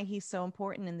and why he's so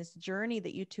important in this journey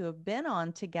that you two have been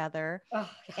on together. Oh,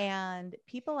 yeah. And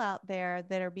people out there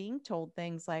that are being told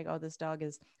things like, oh, this dog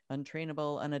is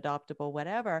untrainable, unadoptable,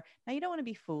 whatever. Now, you don't want to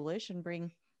be foolish and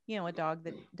bring a dog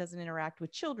that doesn't interact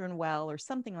with children well or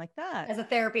something like that. As a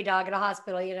therapy dog at a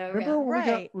hospital, Remember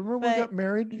when we got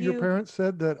married, your parents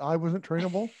said that I wasn't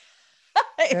trainable?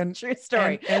 And true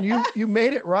story. And you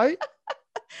made it right?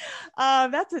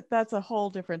 That's a whole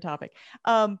different topic.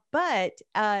 But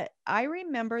I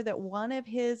remember that one of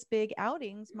his big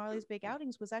outings, Marley's big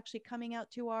outings, was actually coming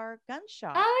out to our gun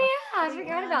shop. Oh yeah, I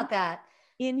forgot about that.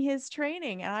 In his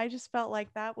training. And I just felt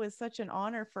like that was such an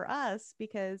honor for us,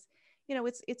 because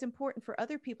it's important for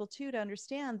other people too to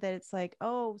understand that it's like,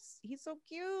 oh, he's so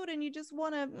cute and you just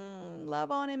want to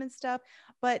love on him and stuff.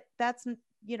 But that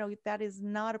is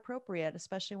not appropriate,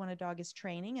 especially when a dog is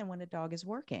training and when a dog is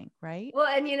working, right? Well,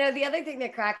 and the other thing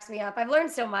that cracks me up, I've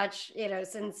learned so much,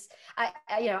 since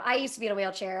I used to be in a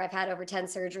wheelchair. I've had over 10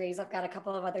 surgeries. I've got a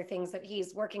couple of other things that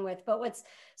he's working with. But what's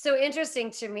so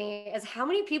interesting to me is how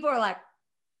many people are like,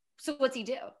 so what's he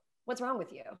do? What's wrong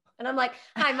with you? And I'm like,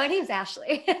 hi, my name's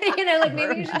Ashley.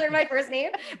 Maybe you should learn my first name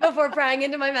before prying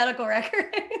into my medical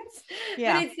records.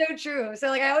 Yeah. But it's so true.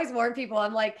 So I always warn people,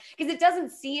 I'm like, because it doesn't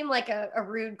seem like a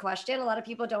rude question. A lot of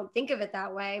people don't think of it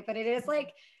that way, but it is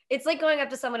like, it's like going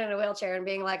up to someone in a wheelchair and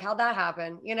being like, how'd that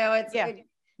happen?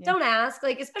 Don't ask,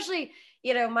 especially,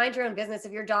 mind your own business.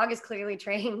 If your dog is clearly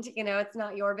trained, it's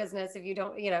not your business if you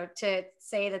don't, to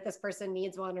say that this person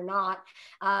needs one or not.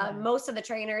 Most of the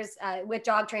trainers with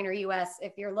Dog Trainer US,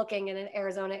 if you're looking in an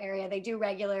Arizona area, they do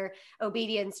regular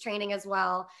obedience training as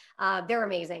well. They're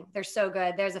amazing. They're so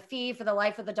good. There's a fee for the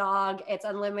life of the dog. It's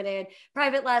unlimited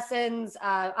private lessons,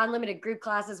 unlimited group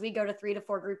classes. We go to 3 to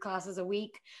 4 group classes a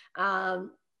week.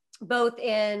 Both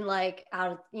in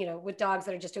with dogs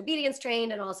that are just obedience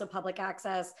trained and also public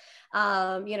access,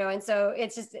 and so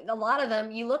it's just a lot of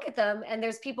them, you look at them and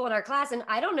there's people in our class and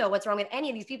I don't know what's wrong with any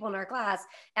of these people in our class.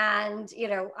 And,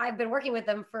 I've been working with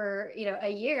them for, a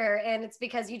year, and it's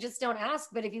because you just don't ask.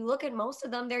 But if you look at most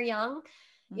of them, they're young.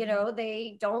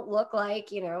 They don't look like,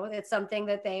 it's something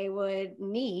that they would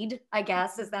need, I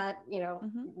guess, is that,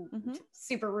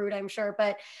 super rude, I'm sure.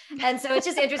 And so it's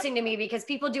just interesting to me because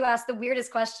people do ask the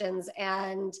weirdest questions.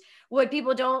 And what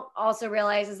people don't also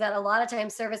realize is that a lot of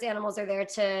times service animals are there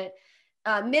to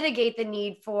mitigate the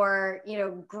need for,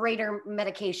 greater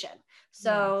medication.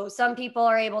 So some people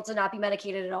are able to not be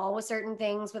medicated at all with certain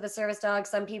things with a service dog.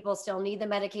 Some people still need the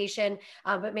medication,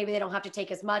 but maybe they don't have to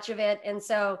take as much of it. And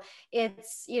so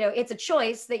it's, it's a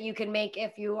choice that you can make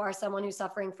if you are someone who's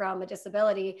suffering from a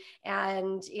disability.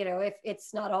 And, if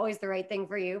it's not always the right thing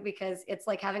for you, because it's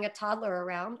like having a toddler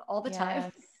around all the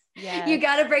time. Yeah, you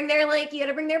got to bring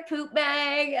their poop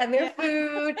bag and their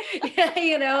food,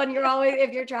 and you're always,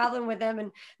 if you're traveling with them, and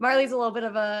Marley's a little bit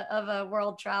of a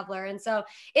world traveler. And so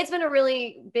it's been a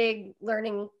really big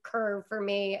learning curve for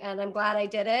me, and I'm glad I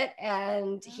did it.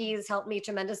 And he's helped me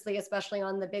tremendously, especially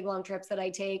on the big long trips that I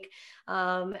take.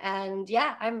 And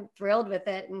yeah, I'm thrilled with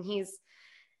it. And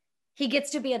he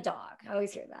gets to be a dog. I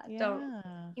always hear that.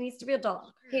 He needs to be a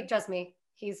dog. Trust me,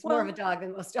 he's more of a dog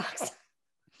than most dogs.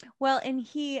 Well, and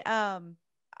he,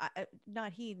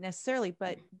 not he necessarily,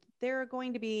 but there are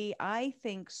going to be, I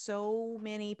think, so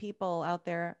many people out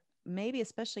there, maybe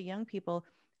especially young people,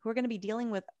 who are going to be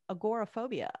dealing with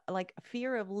agoraphobia, like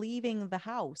fear of leaving the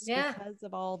house because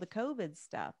of all the COVID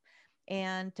stuff.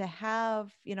 And to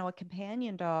have, a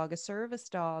companion dog, a service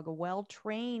dog, a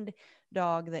well-trained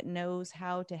dog that knows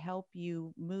how to help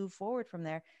you move forward from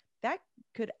there, that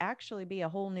could actually be a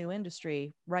whole new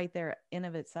industry right there in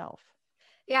of itself.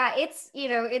 Yeah, it's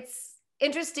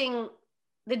interesting,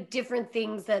 the different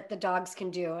things that the dogs can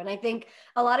do. And I think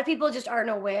a lot of people just aren't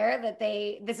aware that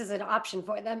this is an option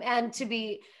for them. And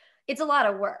it's a lot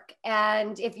of work.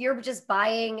 And if you're just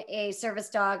buying a service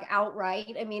dog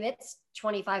outright, I mean, it's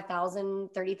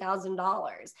 $25,000,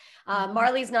 $30,000.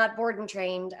 Marley's not board and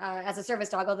trained as a service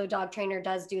dog, although Dog Trainer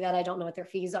does do that. I don't know what their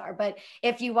fees are. But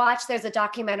if you watch, there's a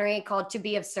documentary called To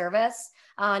Be of Service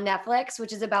on Netflix,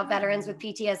 which is about veterans with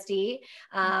PTSD.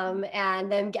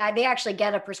 And then they actually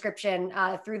get a prescription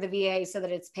through the VA so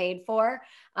that it's paid for.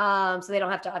 So they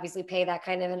don't have to obviously pay that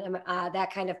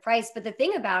kind of price. But the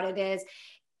thing about it is,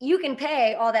 you can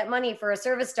pay all that money for a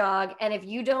service dog, and if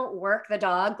you don't work the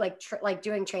dog, like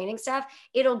doing training stuff,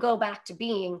 it'll go back to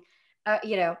being, not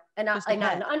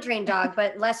an untrained dog,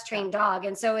 but less trained dog.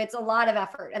 And so it's a lot of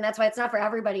effort, and that's why it's not for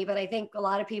everybody. But I think a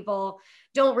lot of people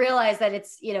don't realize that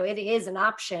it's, it is an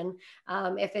option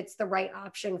if it's the right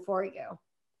option for you.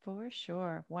 For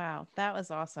sure. Wow. That was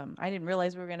awesome. I didn't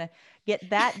realize we were going to get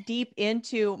that deep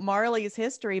into Marley's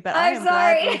history, but I am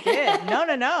glad we did.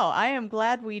 No. I am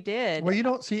glad we did. Well, you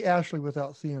don't see Ashley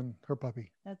without seeing her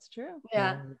puppy. That's true.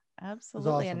 Yeah.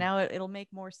 Absolutely. Awesome. And now it'll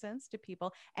make more sense to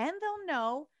people, and they'll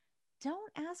know,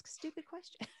 don't ask stupid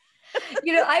questions.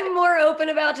 I'm more open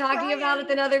about talking about it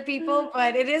than other people,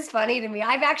 but it is funny to me.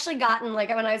 I've actually gotten, like,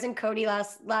 when I was in Cody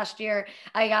last year,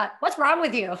 I got, "What's wrong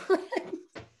with you?"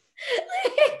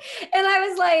 And I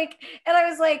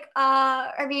was like,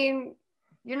 I mean,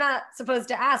 you're not supposed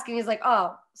to ask. And he's like,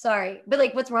 "Oh, sorry. But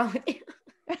like, what's wrong with you?"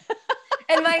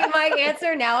 And my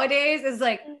answer nowadays is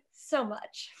like, so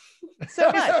much.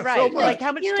 So much, right? So much. Like,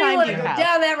 how much time do you have?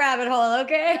 Down that rabbit hole,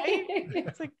 okay? Right?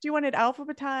 It's like, do you want it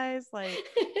alphabetized? Like,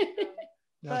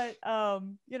 but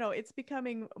it's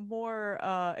becoming more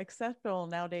acceptable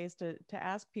nowadays to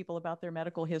ask people about their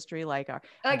medical history, like,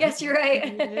 I guess you're right.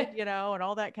 And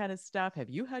all that kind of stuff. Have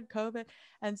you had COVID?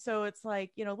 And so it's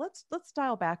like, let's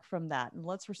dial back from that, and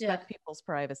let's respect people's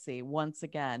privacy once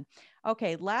again.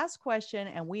 Okay, last question,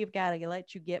 and we've got to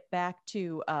let you get back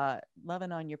to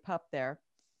loving on your pup there.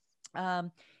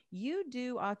 You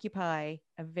do occupy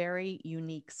a very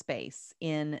unique space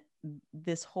in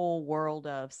this whole world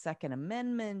of Second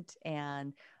Amendment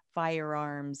and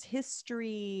firearms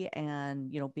history, and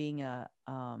being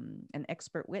an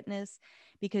expert witness,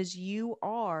 because you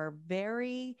are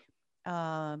very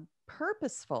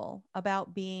purposeful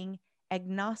about being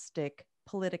agnostic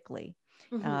politically.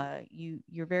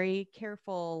 You're very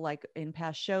careful, like in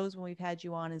past shows when we've had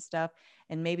you on and stuff.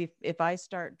 And maybe if I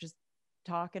start just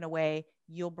talking away,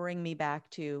 you'll bring me back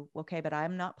to, okay, but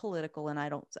I'm not political and I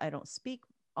don't speak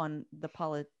on the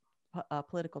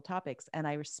political topics. And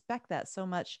I respect that so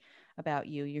much about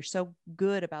you. You're so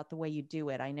good about the way you do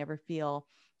it. I never feel,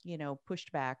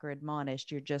 pushed back or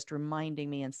admonished. You're just reminding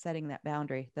me and setting that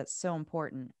boundary. That's so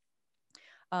important.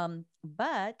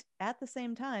 But at the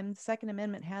same time, the Second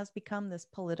Amendment has become this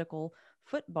political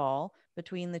football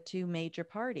between the two major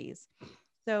parties.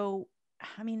 So,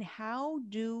 I mean, how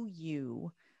do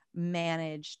you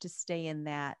manage to stay in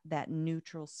that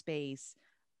neutral space,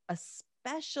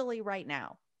 especially right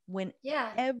now when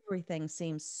everything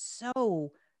seems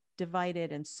so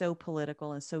divided and so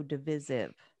political and so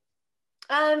divisive?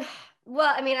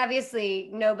 Well, I mean, obviously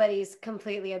nobody's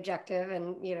completely objective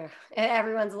and,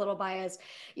 everyone's a little biased.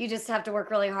 You just have to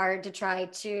work really hard to try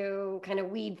to kind of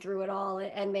weed through it all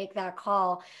and make that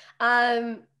call.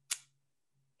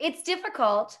 It's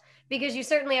difficult because you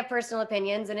certainly have personal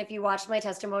opinions. And if you watched my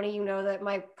testimony, you know that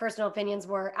my personal opinions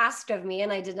were asked of me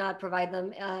and I did not provide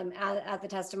them at the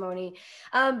testimony.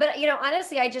 But,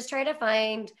 honestly, I just try to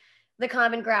find the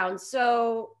common ground.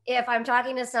 So if I'm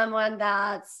talking to someone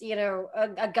that's,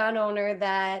 a gun owner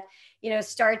that,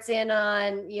 starts in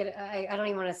on, I don't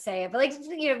even want to say it, but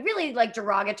really like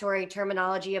derogatory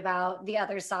terminology about the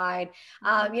other side,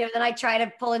 then I try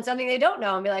to pull in something they don't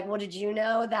know and be like, well, did you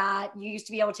know that you used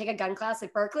to be able to take a gun class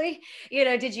at Berkeley?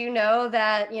 Did you know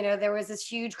that, there was this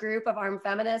huge group of armed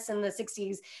feminists in the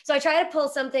 60s? So I try to pull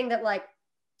something that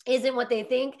isn't what they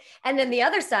think. And then the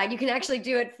other side, you can actually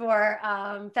do it for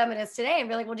feminists today and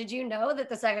be like, well, did you know that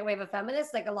the second wave of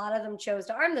feminists, a lot of them chose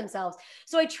to arm themselves?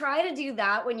 So I try to do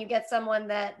that when you get someone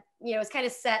that, is kind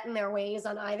of set in their ways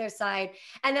on either side.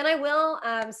 And then I will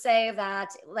say that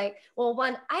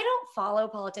one, I don't follow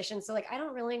politicians. So I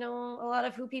don't really know a lot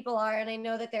of who people are. And I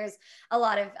know that there's a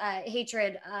lot of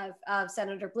hatred of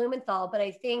Senator Blumenthal, but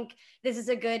I think this is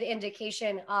a good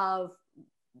indication of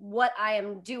what I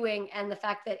am doing and the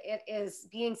fact that it is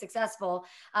being successful.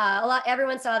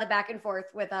 Everyone saw the back and forth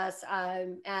with us,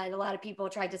 and a lot of people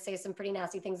tried to say some pretty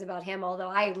nasty things about him, although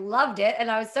I loved it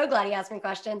and I was so glad he asked me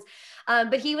questions.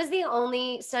 But he was the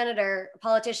only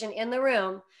politician in the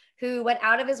room who went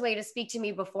out of his way to speak to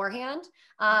me beforehand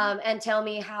and tell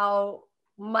me how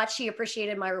much he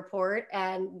appreciated my report.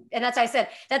 And that's how I said,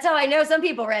 that's how I know some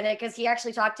people read it, because he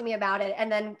actually talked to me about it.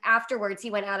 And then afterwards, he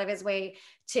went out of his way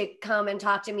to come and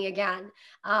talk to me again.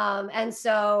 And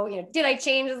so, did I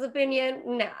change his opinion?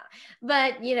 No.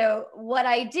 But, what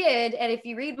I did, and if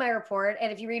you read my report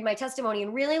and if you read my testimony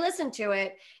and really listen to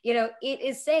it, it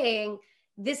is saying,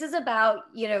 this is about,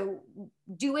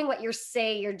 doing what you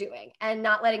say you're doing and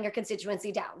not letting your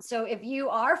constituency down. So if you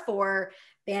are for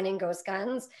banning ghost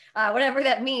guns, whatever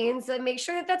that means, make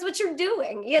sure that that's what you're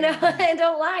doing, and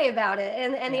don't lie about it.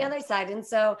 And the other side. And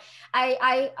so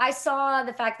I saw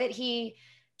the fact that he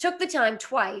took the time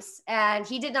twice and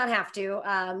he did not have to.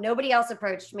 Nobody else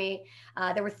approached me.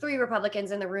 There were 3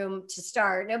 Republicans in the room to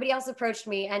start. Nobody else approached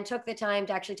me and took the time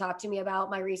to actually talk to me about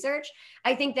my research.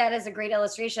 I think that is a great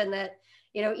illustration that,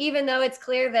 even though it's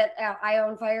clear that I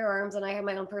own firearms and I have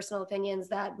my own personal opinions,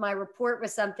 that my report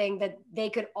was something that they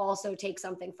could also take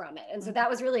something from it. And so that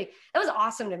was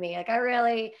awesome to me. I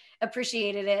really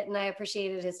appreciated it and I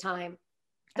appreciated his time.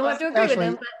 Don't have to agree with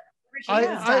him, but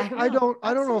appreciate his time. I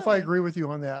don't know if I agree with you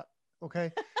on that.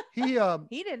 Okay. He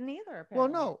didn't either. Apparently. Well,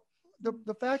 no,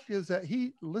 the fact is that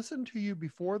he listened to you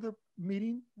before the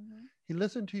meeting. Mm-hmm. He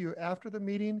listened to you after the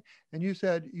meeting and you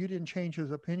said you didn't change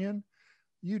his opinion.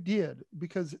 You did,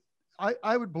 because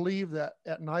I would believe that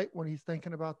at night when he's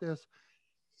thinking about this,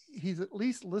 he's at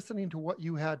least listening to what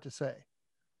you had to say.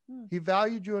 He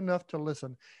valued you enough to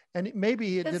listen. And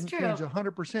maybe it didn't change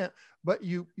 100%, but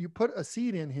you put a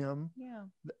seed in him. Yeah.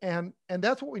 And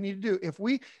that's what we need to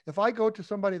do. If I go to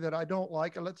somebody that I don't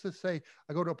like, and let's just say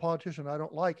I go to a politician I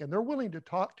don't like, and they're willing to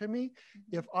talk to me,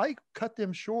 if I cut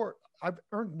them short, I've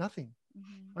earned nothing.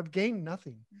 Mm-hmm. I've gained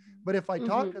nothing. Mm-hmm. But if I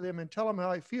talk to them and tell them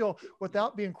how I feel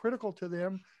without being critical to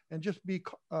them and just being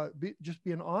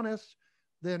honest,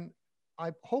 then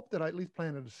I hope that I at least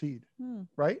planted a seed,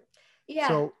 right? Yeah.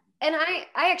 So, and I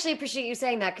actually appreciate you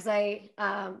saying that, because I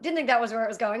didn't think that was where it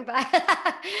was going, but but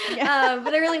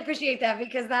I really appreciate that,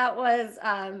 because that was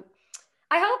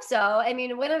I hope so. I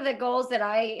mean, one of the goals that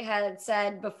I had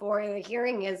said before the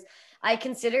hearing is I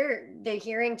consider the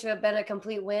hearing to have been a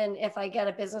complete win if I get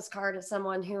a business card of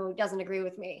someone who doesn't agree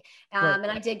with me. Right. And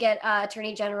I did get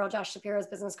Attorney General Josh Shapiro's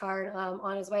business card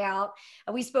on his way out.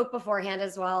 We spoke beforehand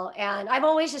as well. And I've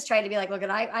always just tried to be like, look,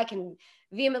 I can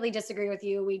vehemently disagree with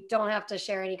you. We don't have to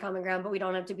share any common ground, but we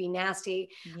don't have to be nasty.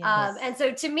 Yes. And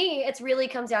so to me, it really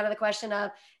comes down to the question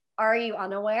of, are you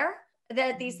unaware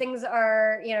that these things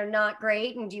are, not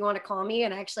great? And do you want to call me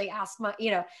and actually ask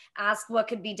ask what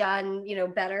could be done,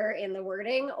 better in the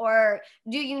wording? Or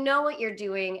do you know what you're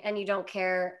doing and you don't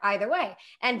care either way?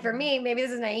 And for me, maybe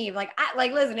this is naive.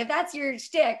 Listen, if that's your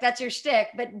shtick, that's your shtick,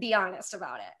 but be honest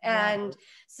about it. And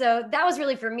so that was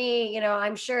really for me,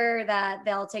 I'm sure that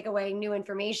they'll take away new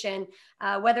information.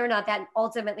 Whether or not that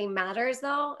ultimately matters,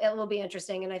 though, it will be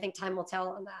interesting. And I think time will tell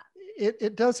on that.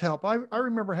 It does help. I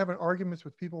remember having arguments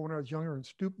with people when I was younger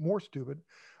and more stupid,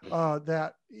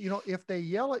 that, if they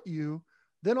yell at you,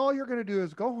 then all you're going to do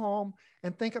is go home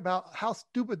and think about how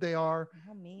stupid they are.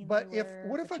 But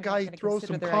what if a guy throws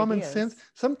some common sense,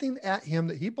 something at him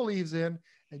that he believes in,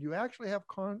 and you actually have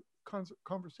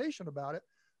conversation about it,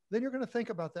 then you're going to think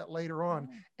about that later on,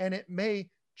 and it may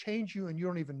change you and you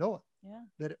don't even know it,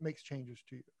 that it makes changes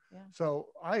to you. Yeah. So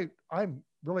I'm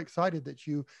really excited that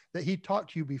he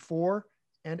talked to you before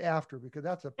and after, because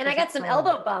that's and I got some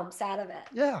elbow bumps out of it.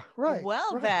 Yeah, right.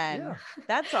 Well, right, then yeah.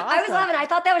 that's awesome. I was laughing. I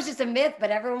thought that was just a myth, but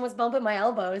everyone was bumping my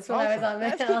elbows when I was on the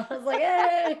hill. I was like,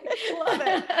 hey, love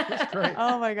it. That's great.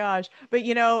 Oh my gosh. But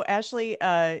Ashley,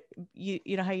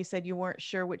 you know how you said you weren't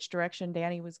sure which direction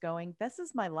Danny was going. This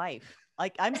is my life.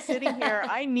 Like, I'm sitting here.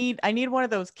 I need one of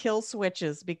those kill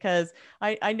switches, because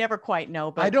I never quite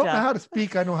know. But I don't know how to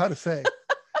speak. I know how to say.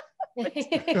 I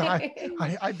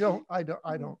don't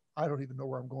even know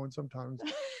where I'm going sometimes,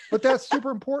 but that's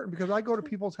super important, because I go to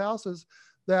people's houses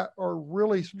that are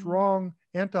really strong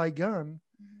anti-gun,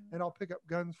 and I'll pick up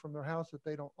guns from their house that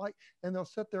they don't like, and they'll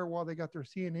sit there while they got their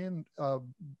CNN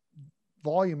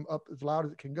volume up as loud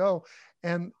as it can go,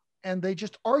 and they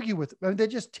just argue with it. I mean, they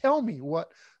just tell me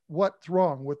what's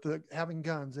wrong with having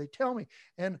guns. They tell me,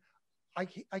 and I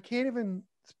can't even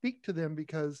speak to them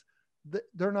because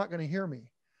they're not going to hear me.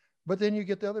 But then you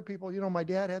get the other people, my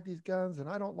dad had these guns and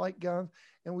I don't like guns,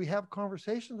 and we have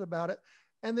conversations about it.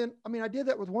 And then, I did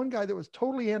that with one guy that was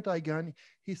totally anti-gun.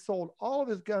 He sold all of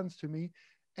his guns to me,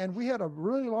 and we had a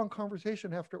really long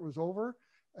conversation after it was over,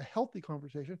 a healthy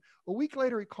conversation. A week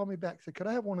later, he called me back, said, could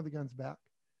I have one of the guns back?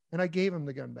 And I gave him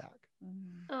the gun back.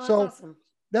 Oh, so that's awesome.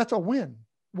 That's a win.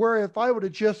 Where if I would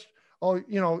have just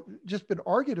been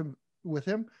arguing with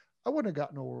him, I wouldn't have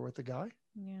gotten nowhere with the guy.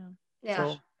 Yeah.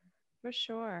 So, for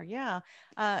sure. Yeah.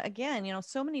 Again,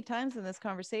 so many times in this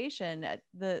conversation,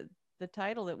 the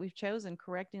title that we've chosen,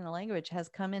 Correcting the Language, has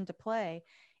come into play,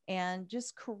 and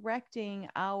just correcting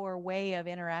our way of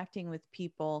interacting with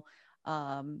people,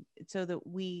 so that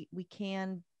we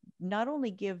can not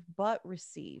only give but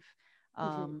receive,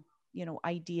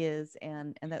 ideas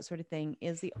and that sort of thing,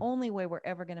 is the only way we're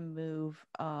ever going to move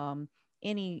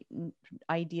any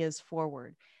ideas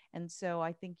forward. And so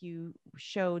I think you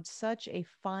showed such a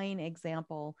fine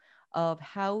example of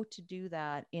how to do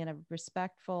that in a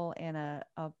respectful and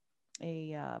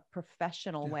a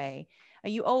professional way.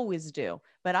 You always do,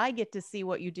 but I get to see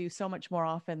what you do so much more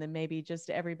often than maybe just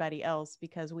everybody else,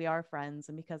 because we are friends,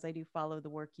 and because I do follow the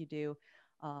work you do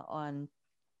on,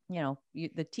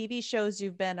 the TV shows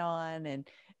you've been on, and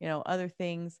other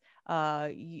things.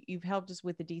 You've helped us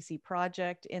with the DC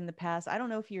Project in the past. I don't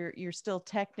know if you're still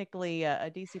technically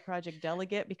a DC Project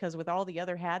delegate, because with all the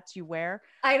other hats you wear.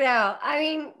 I know.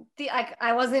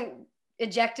 I wasn't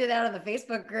ejected out of the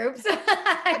Facebook group, so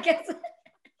I guess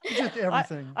just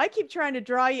everything. I keep trying to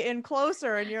draw you in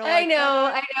closer, and you're like, I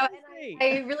know.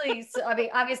 I really,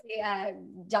 obviously,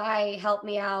 Di helped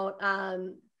me out.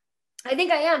 I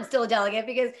think I am still a delegate,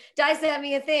 because Di sent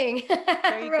me a thing.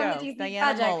 There you go,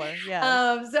 Diana Muller.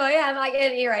 Yeah. So I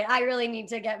am. You're right. I really need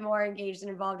to get more engaged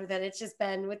and involved with it. It's just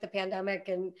been with the pandemic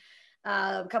and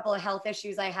a couple of health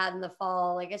issues I had in the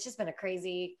fall. Like, it's just been a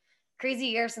crazy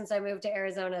year since I moved to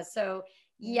Arizona. So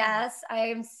yes, I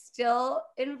am still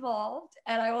involved,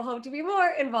 and I will hope to be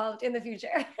more involved in the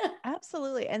future.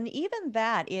 Absolutely. And even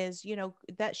that is,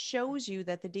 that shows you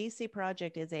that the DC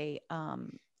Project is a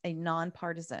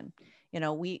nonpartisan.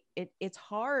 It's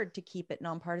hard to keep it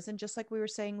nonpartisan, just like we were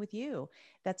saying with you.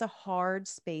 That's a hard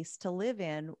space to live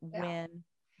in when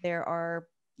there are,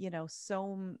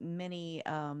 so many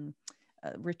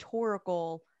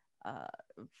rhetorical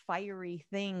fiery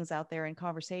things out there in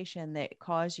conversation that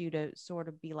cause you to sort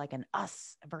of be like an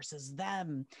us versus them.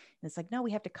 And it's like, no,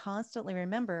 we have to constantly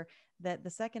remember that the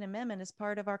Second Amendment is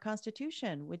part of our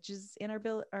Constitution, which is in our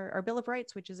Bill of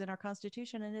Rights, which is in our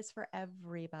Constitution, and it's for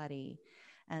everybody.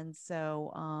 And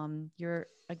so you're,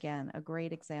 again, a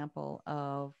great example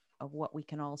of what we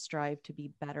can all strive to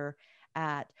be better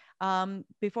at.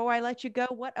 Before I let you go,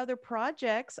 what other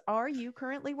projects are you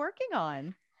currently working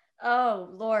on? Oh,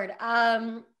 Lord.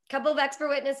 Couple of expert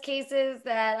witness cases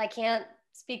that I can't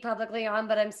speak publicly on,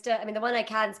 but the one I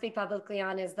can speak publicly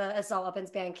on is the assault weapons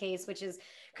ban case, which is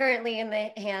currently in the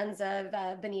hands of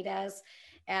Benitez.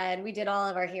 And we did all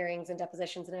of our hearings and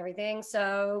depositions and everything.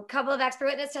 So a couple of expert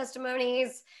witness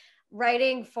testimonies,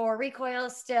 writing for Recoil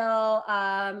still.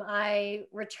 I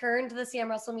returned to the C.M.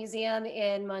 Russell Museum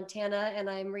in Montana, and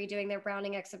I'm redoing their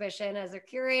Browning exhibition as their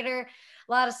curator.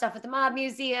 A lot of stuff at the Mob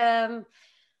Museum.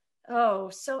 Oh,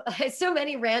 so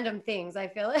many random things. I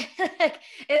feel like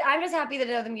I'm just happy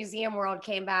that the museum world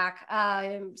came back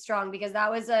strong, because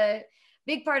that was a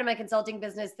big part of my consulting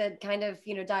business that kind of,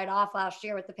 died off last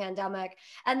year with the pandemic.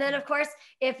 And then, of course,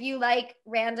 if you like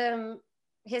random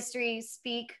history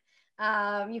speak,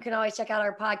 you can always check out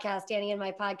our podcast, Danny and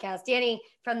my podcast, Danny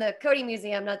from the Cody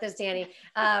Museum, not this Danny,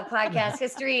 podcast,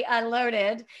 History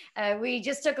Unloaded. We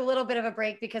just took a little bit of a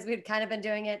break because we'd kind of been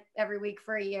doing it every week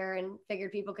for a year and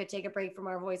figured people could take a break from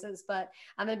our voices. But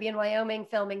I'm going to be in Wyoming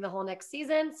filming the whole next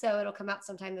season, so it'll come out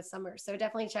sometime this summer. So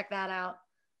definitely check that out.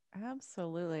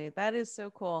 Absolutely. That is so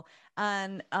cool.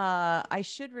 And I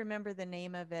should remember the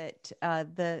name of it.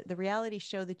 The reality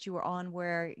show that you were on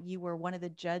where you were one of the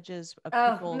judges of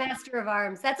people. Master of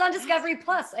Arms. That's on Discovery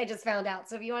Plus, I just found out.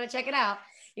 So if you want to check it out,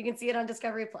 you can see it on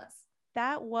Discovery Plus.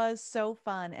 That was so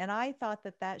fun. And I thought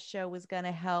that show was going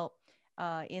to help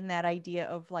in that idea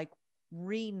of like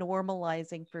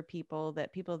renormalizing for people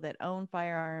that own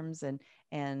firearms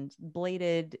and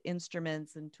bladed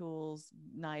instruments and tools,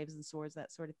 knives and swords, that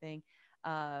sort of thing.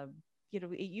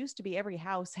 It used to be every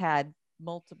house had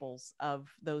multiples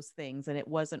of those things and it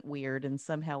wasn't weird. And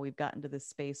somehow we've gotten to this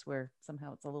space where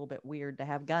somehow it's a little bit weird to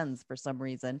have guns for some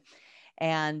reason.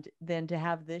 And then to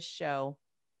have this show,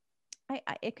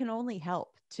 it can only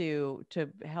help to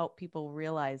help people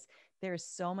realize there's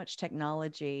so much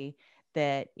technology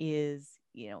that is,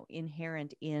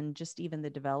 inherent in just even the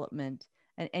development.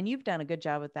 And you've done a good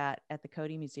job with that at the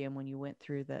Cody Museum when you went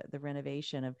through the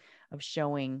renovation of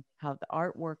showing how the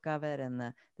artwork of it and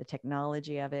the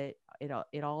technology of it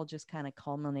all just kind of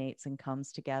culminates and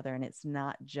comes together. And it's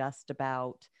not just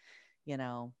about,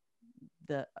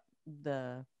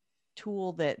 the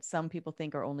tool that some people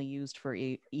think are only used for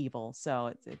evil.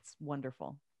 So it's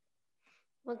wonderful.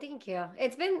 Well, thank you.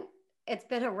 It's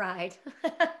been a ride.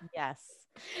 Yes,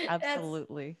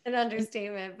 absolutely. That's an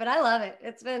understatement, but I love it.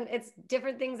 It's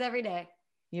different things every day.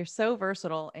 You're so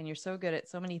versatile and you're so good at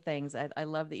so many things. I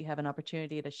love that you have an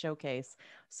opportunity to showcase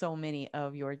so many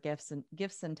of your gifts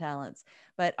and talents.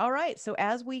 But all right, so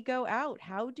as we go out,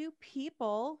 how do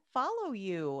people follow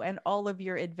you and all of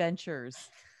your adventures?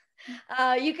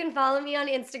 You can follow me on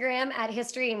Instagram at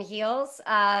History and Heels.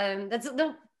 That's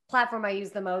the platform I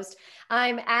use the most.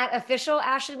 I'm at official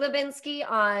Ashley Lubinsky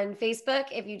on Facebook.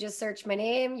 If you just search my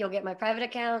name, you'll get my private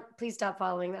account. Please stop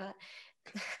following that.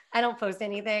 I don't post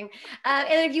anything. And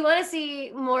if you want to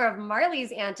see more of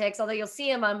Marley's antics, although you'll see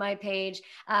him on my page,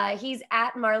 he's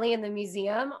at Marley in the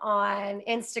Museum on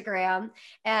Instagram.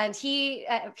 And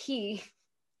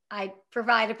I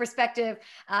provide a perspective.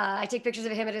 I take pictures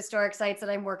of him at historic sites that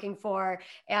I'm working for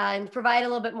and provide a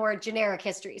little bit more generic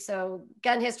history. So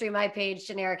gun history, my page,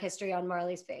 generic history on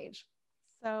Marley's page.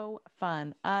 So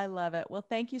fun. I love it. Well,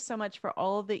 thank you so much for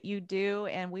all that you do.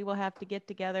 And we will have to get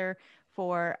together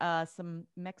for some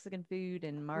Mexican food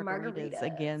and margaritas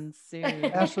again soon.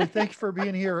 Ashley, thanks for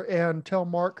being here, and tell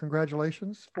Mark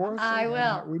congratulations for us. I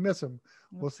will. We miss him.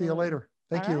 We'll see you later.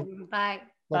 Thank you. Bye.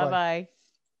 Bye-bye.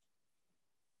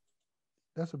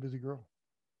 That's a busy girl.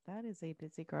 That is a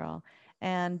busy girl.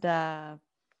 And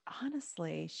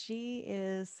honestly, she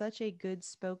is such a good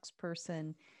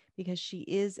spokesperson because she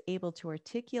is able to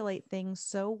articulate things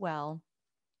so well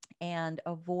and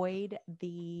avoid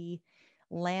the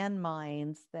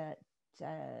landmines that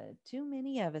too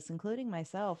many of us, including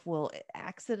myself, will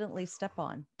accidentally step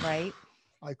on, right?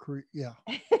 Yeah.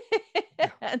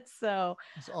 And so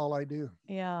that's all I do.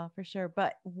 Yeah, for sure.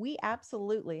 But we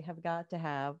absolutely have got to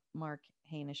have Mark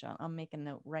Hainish on. I'm making a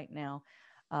note right now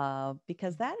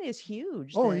because that is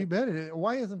huge. Oh, you bet it.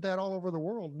 Why isn't that all over the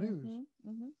world news?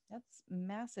 That's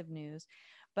massive news.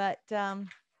 But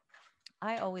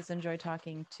I always enjoy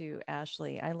talking to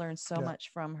Ashley. I learned so Yeah. much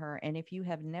from her. And if you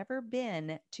have never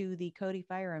been to the Cody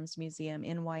Firearms Museum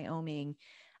in Wyoming,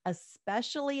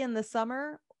 especially in the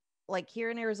summer, like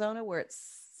here in Arizona, where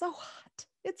it's so hot,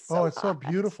 it's so It's so hot.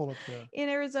 beautiful up there. In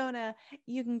Arizona,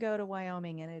 you can go to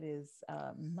Wyoming and it is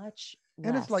much less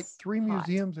And it's like 3 hot.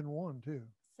 museums in one, too.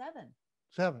 7.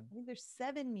 7. I think there's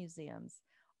 7 museums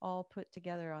all put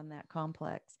together on that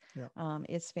complex. Yeah.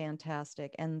 It's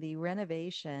fantastic. And the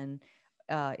renovation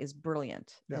is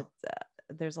brilliant. Yeah.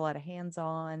 There's a lot of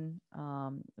hands-on,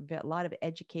 a lot of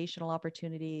educational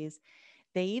opportunities.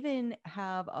 They even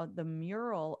have the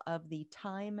mural of the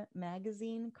Time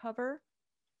magazine cover.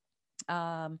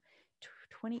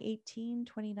 2018,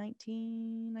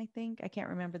 2019, I think. I can't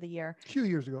remember the year. A few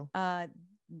years ago.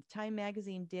 Time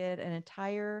magazine did an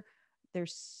entire,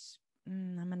 there's,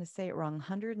 I'm going to say it wrong,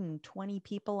 120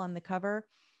 people on the cover,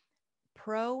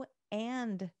 pro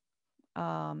and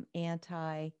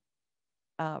anti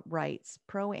rights,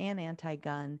 pro and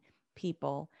anti-gun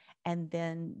people. And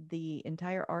then the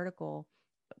entire article,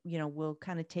 will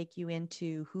kind of take you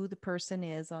into who the person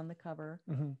is on the cover,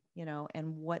 and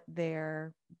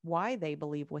why they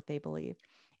believe what they believe.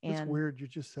 And it's weird. You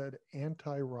just said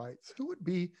anti-rights. Who would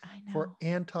be for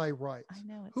anti-rights? I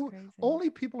know, it's Who, crazy. Only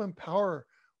people in power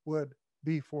would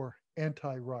be for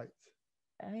anti-rights.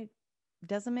 It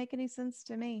doesn't make any sense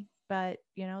to me, but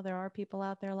there are people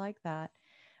out there like that.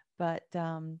 But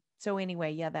so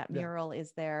anyway, that mural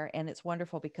is there, and it's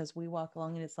wonderful because we walk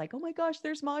along and it's like, oh my gosh,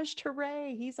 there's Maj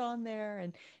Toure, he's on there,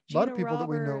 and Gina a lot of people Roberts, that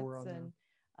we know were on and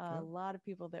there. a lot of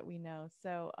people that we know.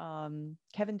 So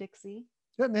Kevin Dixie.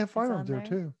 Yeah, and they have is firearms on there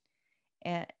too.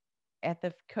 At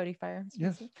the Cody Firearms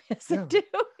Yes. Museum. Yes, they Yeah. do.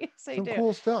 Yes, they Some do.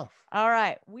 cool stuff. All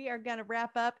right, we are going to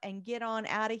wrap up and get on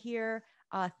out of here.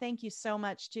 Thank you so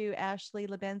much to Ashley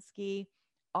Lubinsky.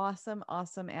 Awesome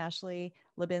Ashley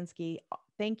Lubinsky.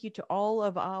 Thank you to all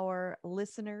of our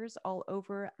listeners all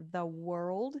over the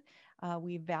world.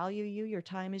 We value you. Your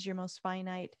time is your most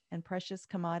finite and precious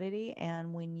commodity.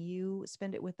 And when you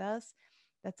spend it with us,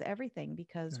 that's everything,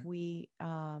 because we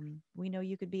know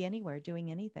you could be anywhere doing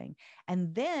anything.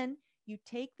 And then you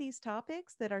take these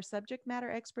topics that our subject matter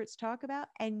experts talk about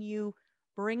and you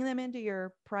bring them into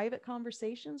your private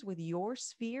conversations with your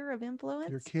sphere of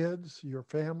influence. Your kids, your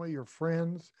family, your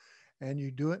friends, and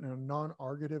you do it in a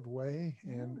non-argumentative way,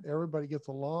 and everybody gets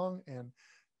along, and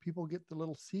people get the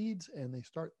little seeds and they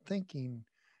start thinking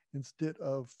instead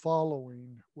of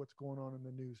following what's going on in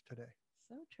the news today.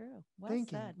 So true. Well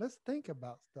Thinking. said. Let's think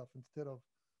about stuff instead of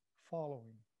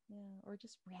following. Yeah, or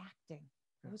just reacting.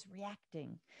 I was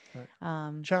reacting.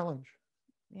 Right. Challenge.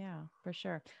 Yeah, for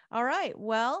sure. All right.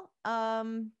 Well,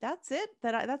 that's it.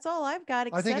 That's all I've got.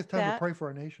 I think it's time to pray for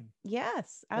our nation.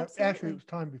 Yes, absolutely. Actually, it was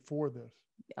time before this.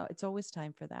 It's always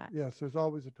time for that. Yes, there's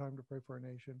always a time to pray for our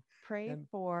nation. Pray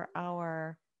for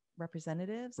our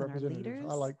representatives and our leaders.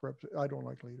 I don't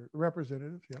like leaders.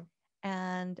 Representatives, yeah.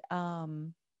 And how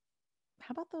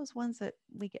about those ones that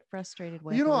we get frustrated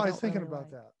with? I was thinking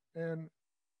about that. And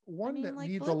one that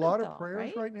needs a lot of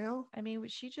prayers right now. I mean,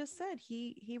 she just said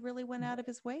he really went out of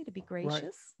his way to be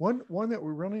gracious. Right. One that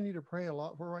we really need to pray a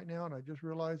lot for right now, and I just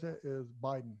realized that, is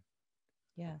Biden.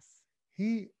 Yes.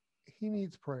 He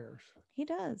needs prayers. He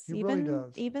does. He really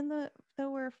does. Even though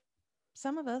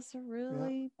some of us are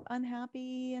really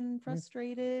unhappy and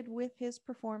frustrated with his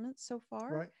performance so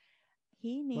far. Right.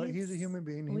 But he's a human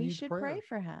being. We should pray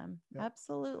for him. Yeah.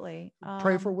 Absolutely.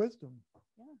 Pray for wisdom.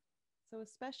 Yeah. So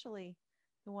especially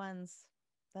the ones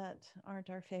that aren't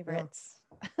our favorites.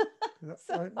 Yeah.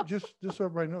 Just so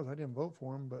everybody knows, I didn't vote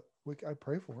for him, but I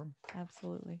pray for him.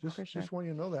 Absolutely. Just, for sure. Just want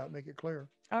you to know that, make it clear.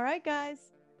 All right, guys.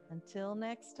 Until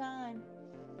next time,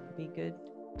 be good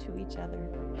to each other.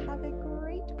 Have a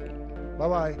great week.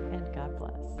 Bye-bye. And God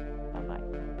bless. Bye-bye.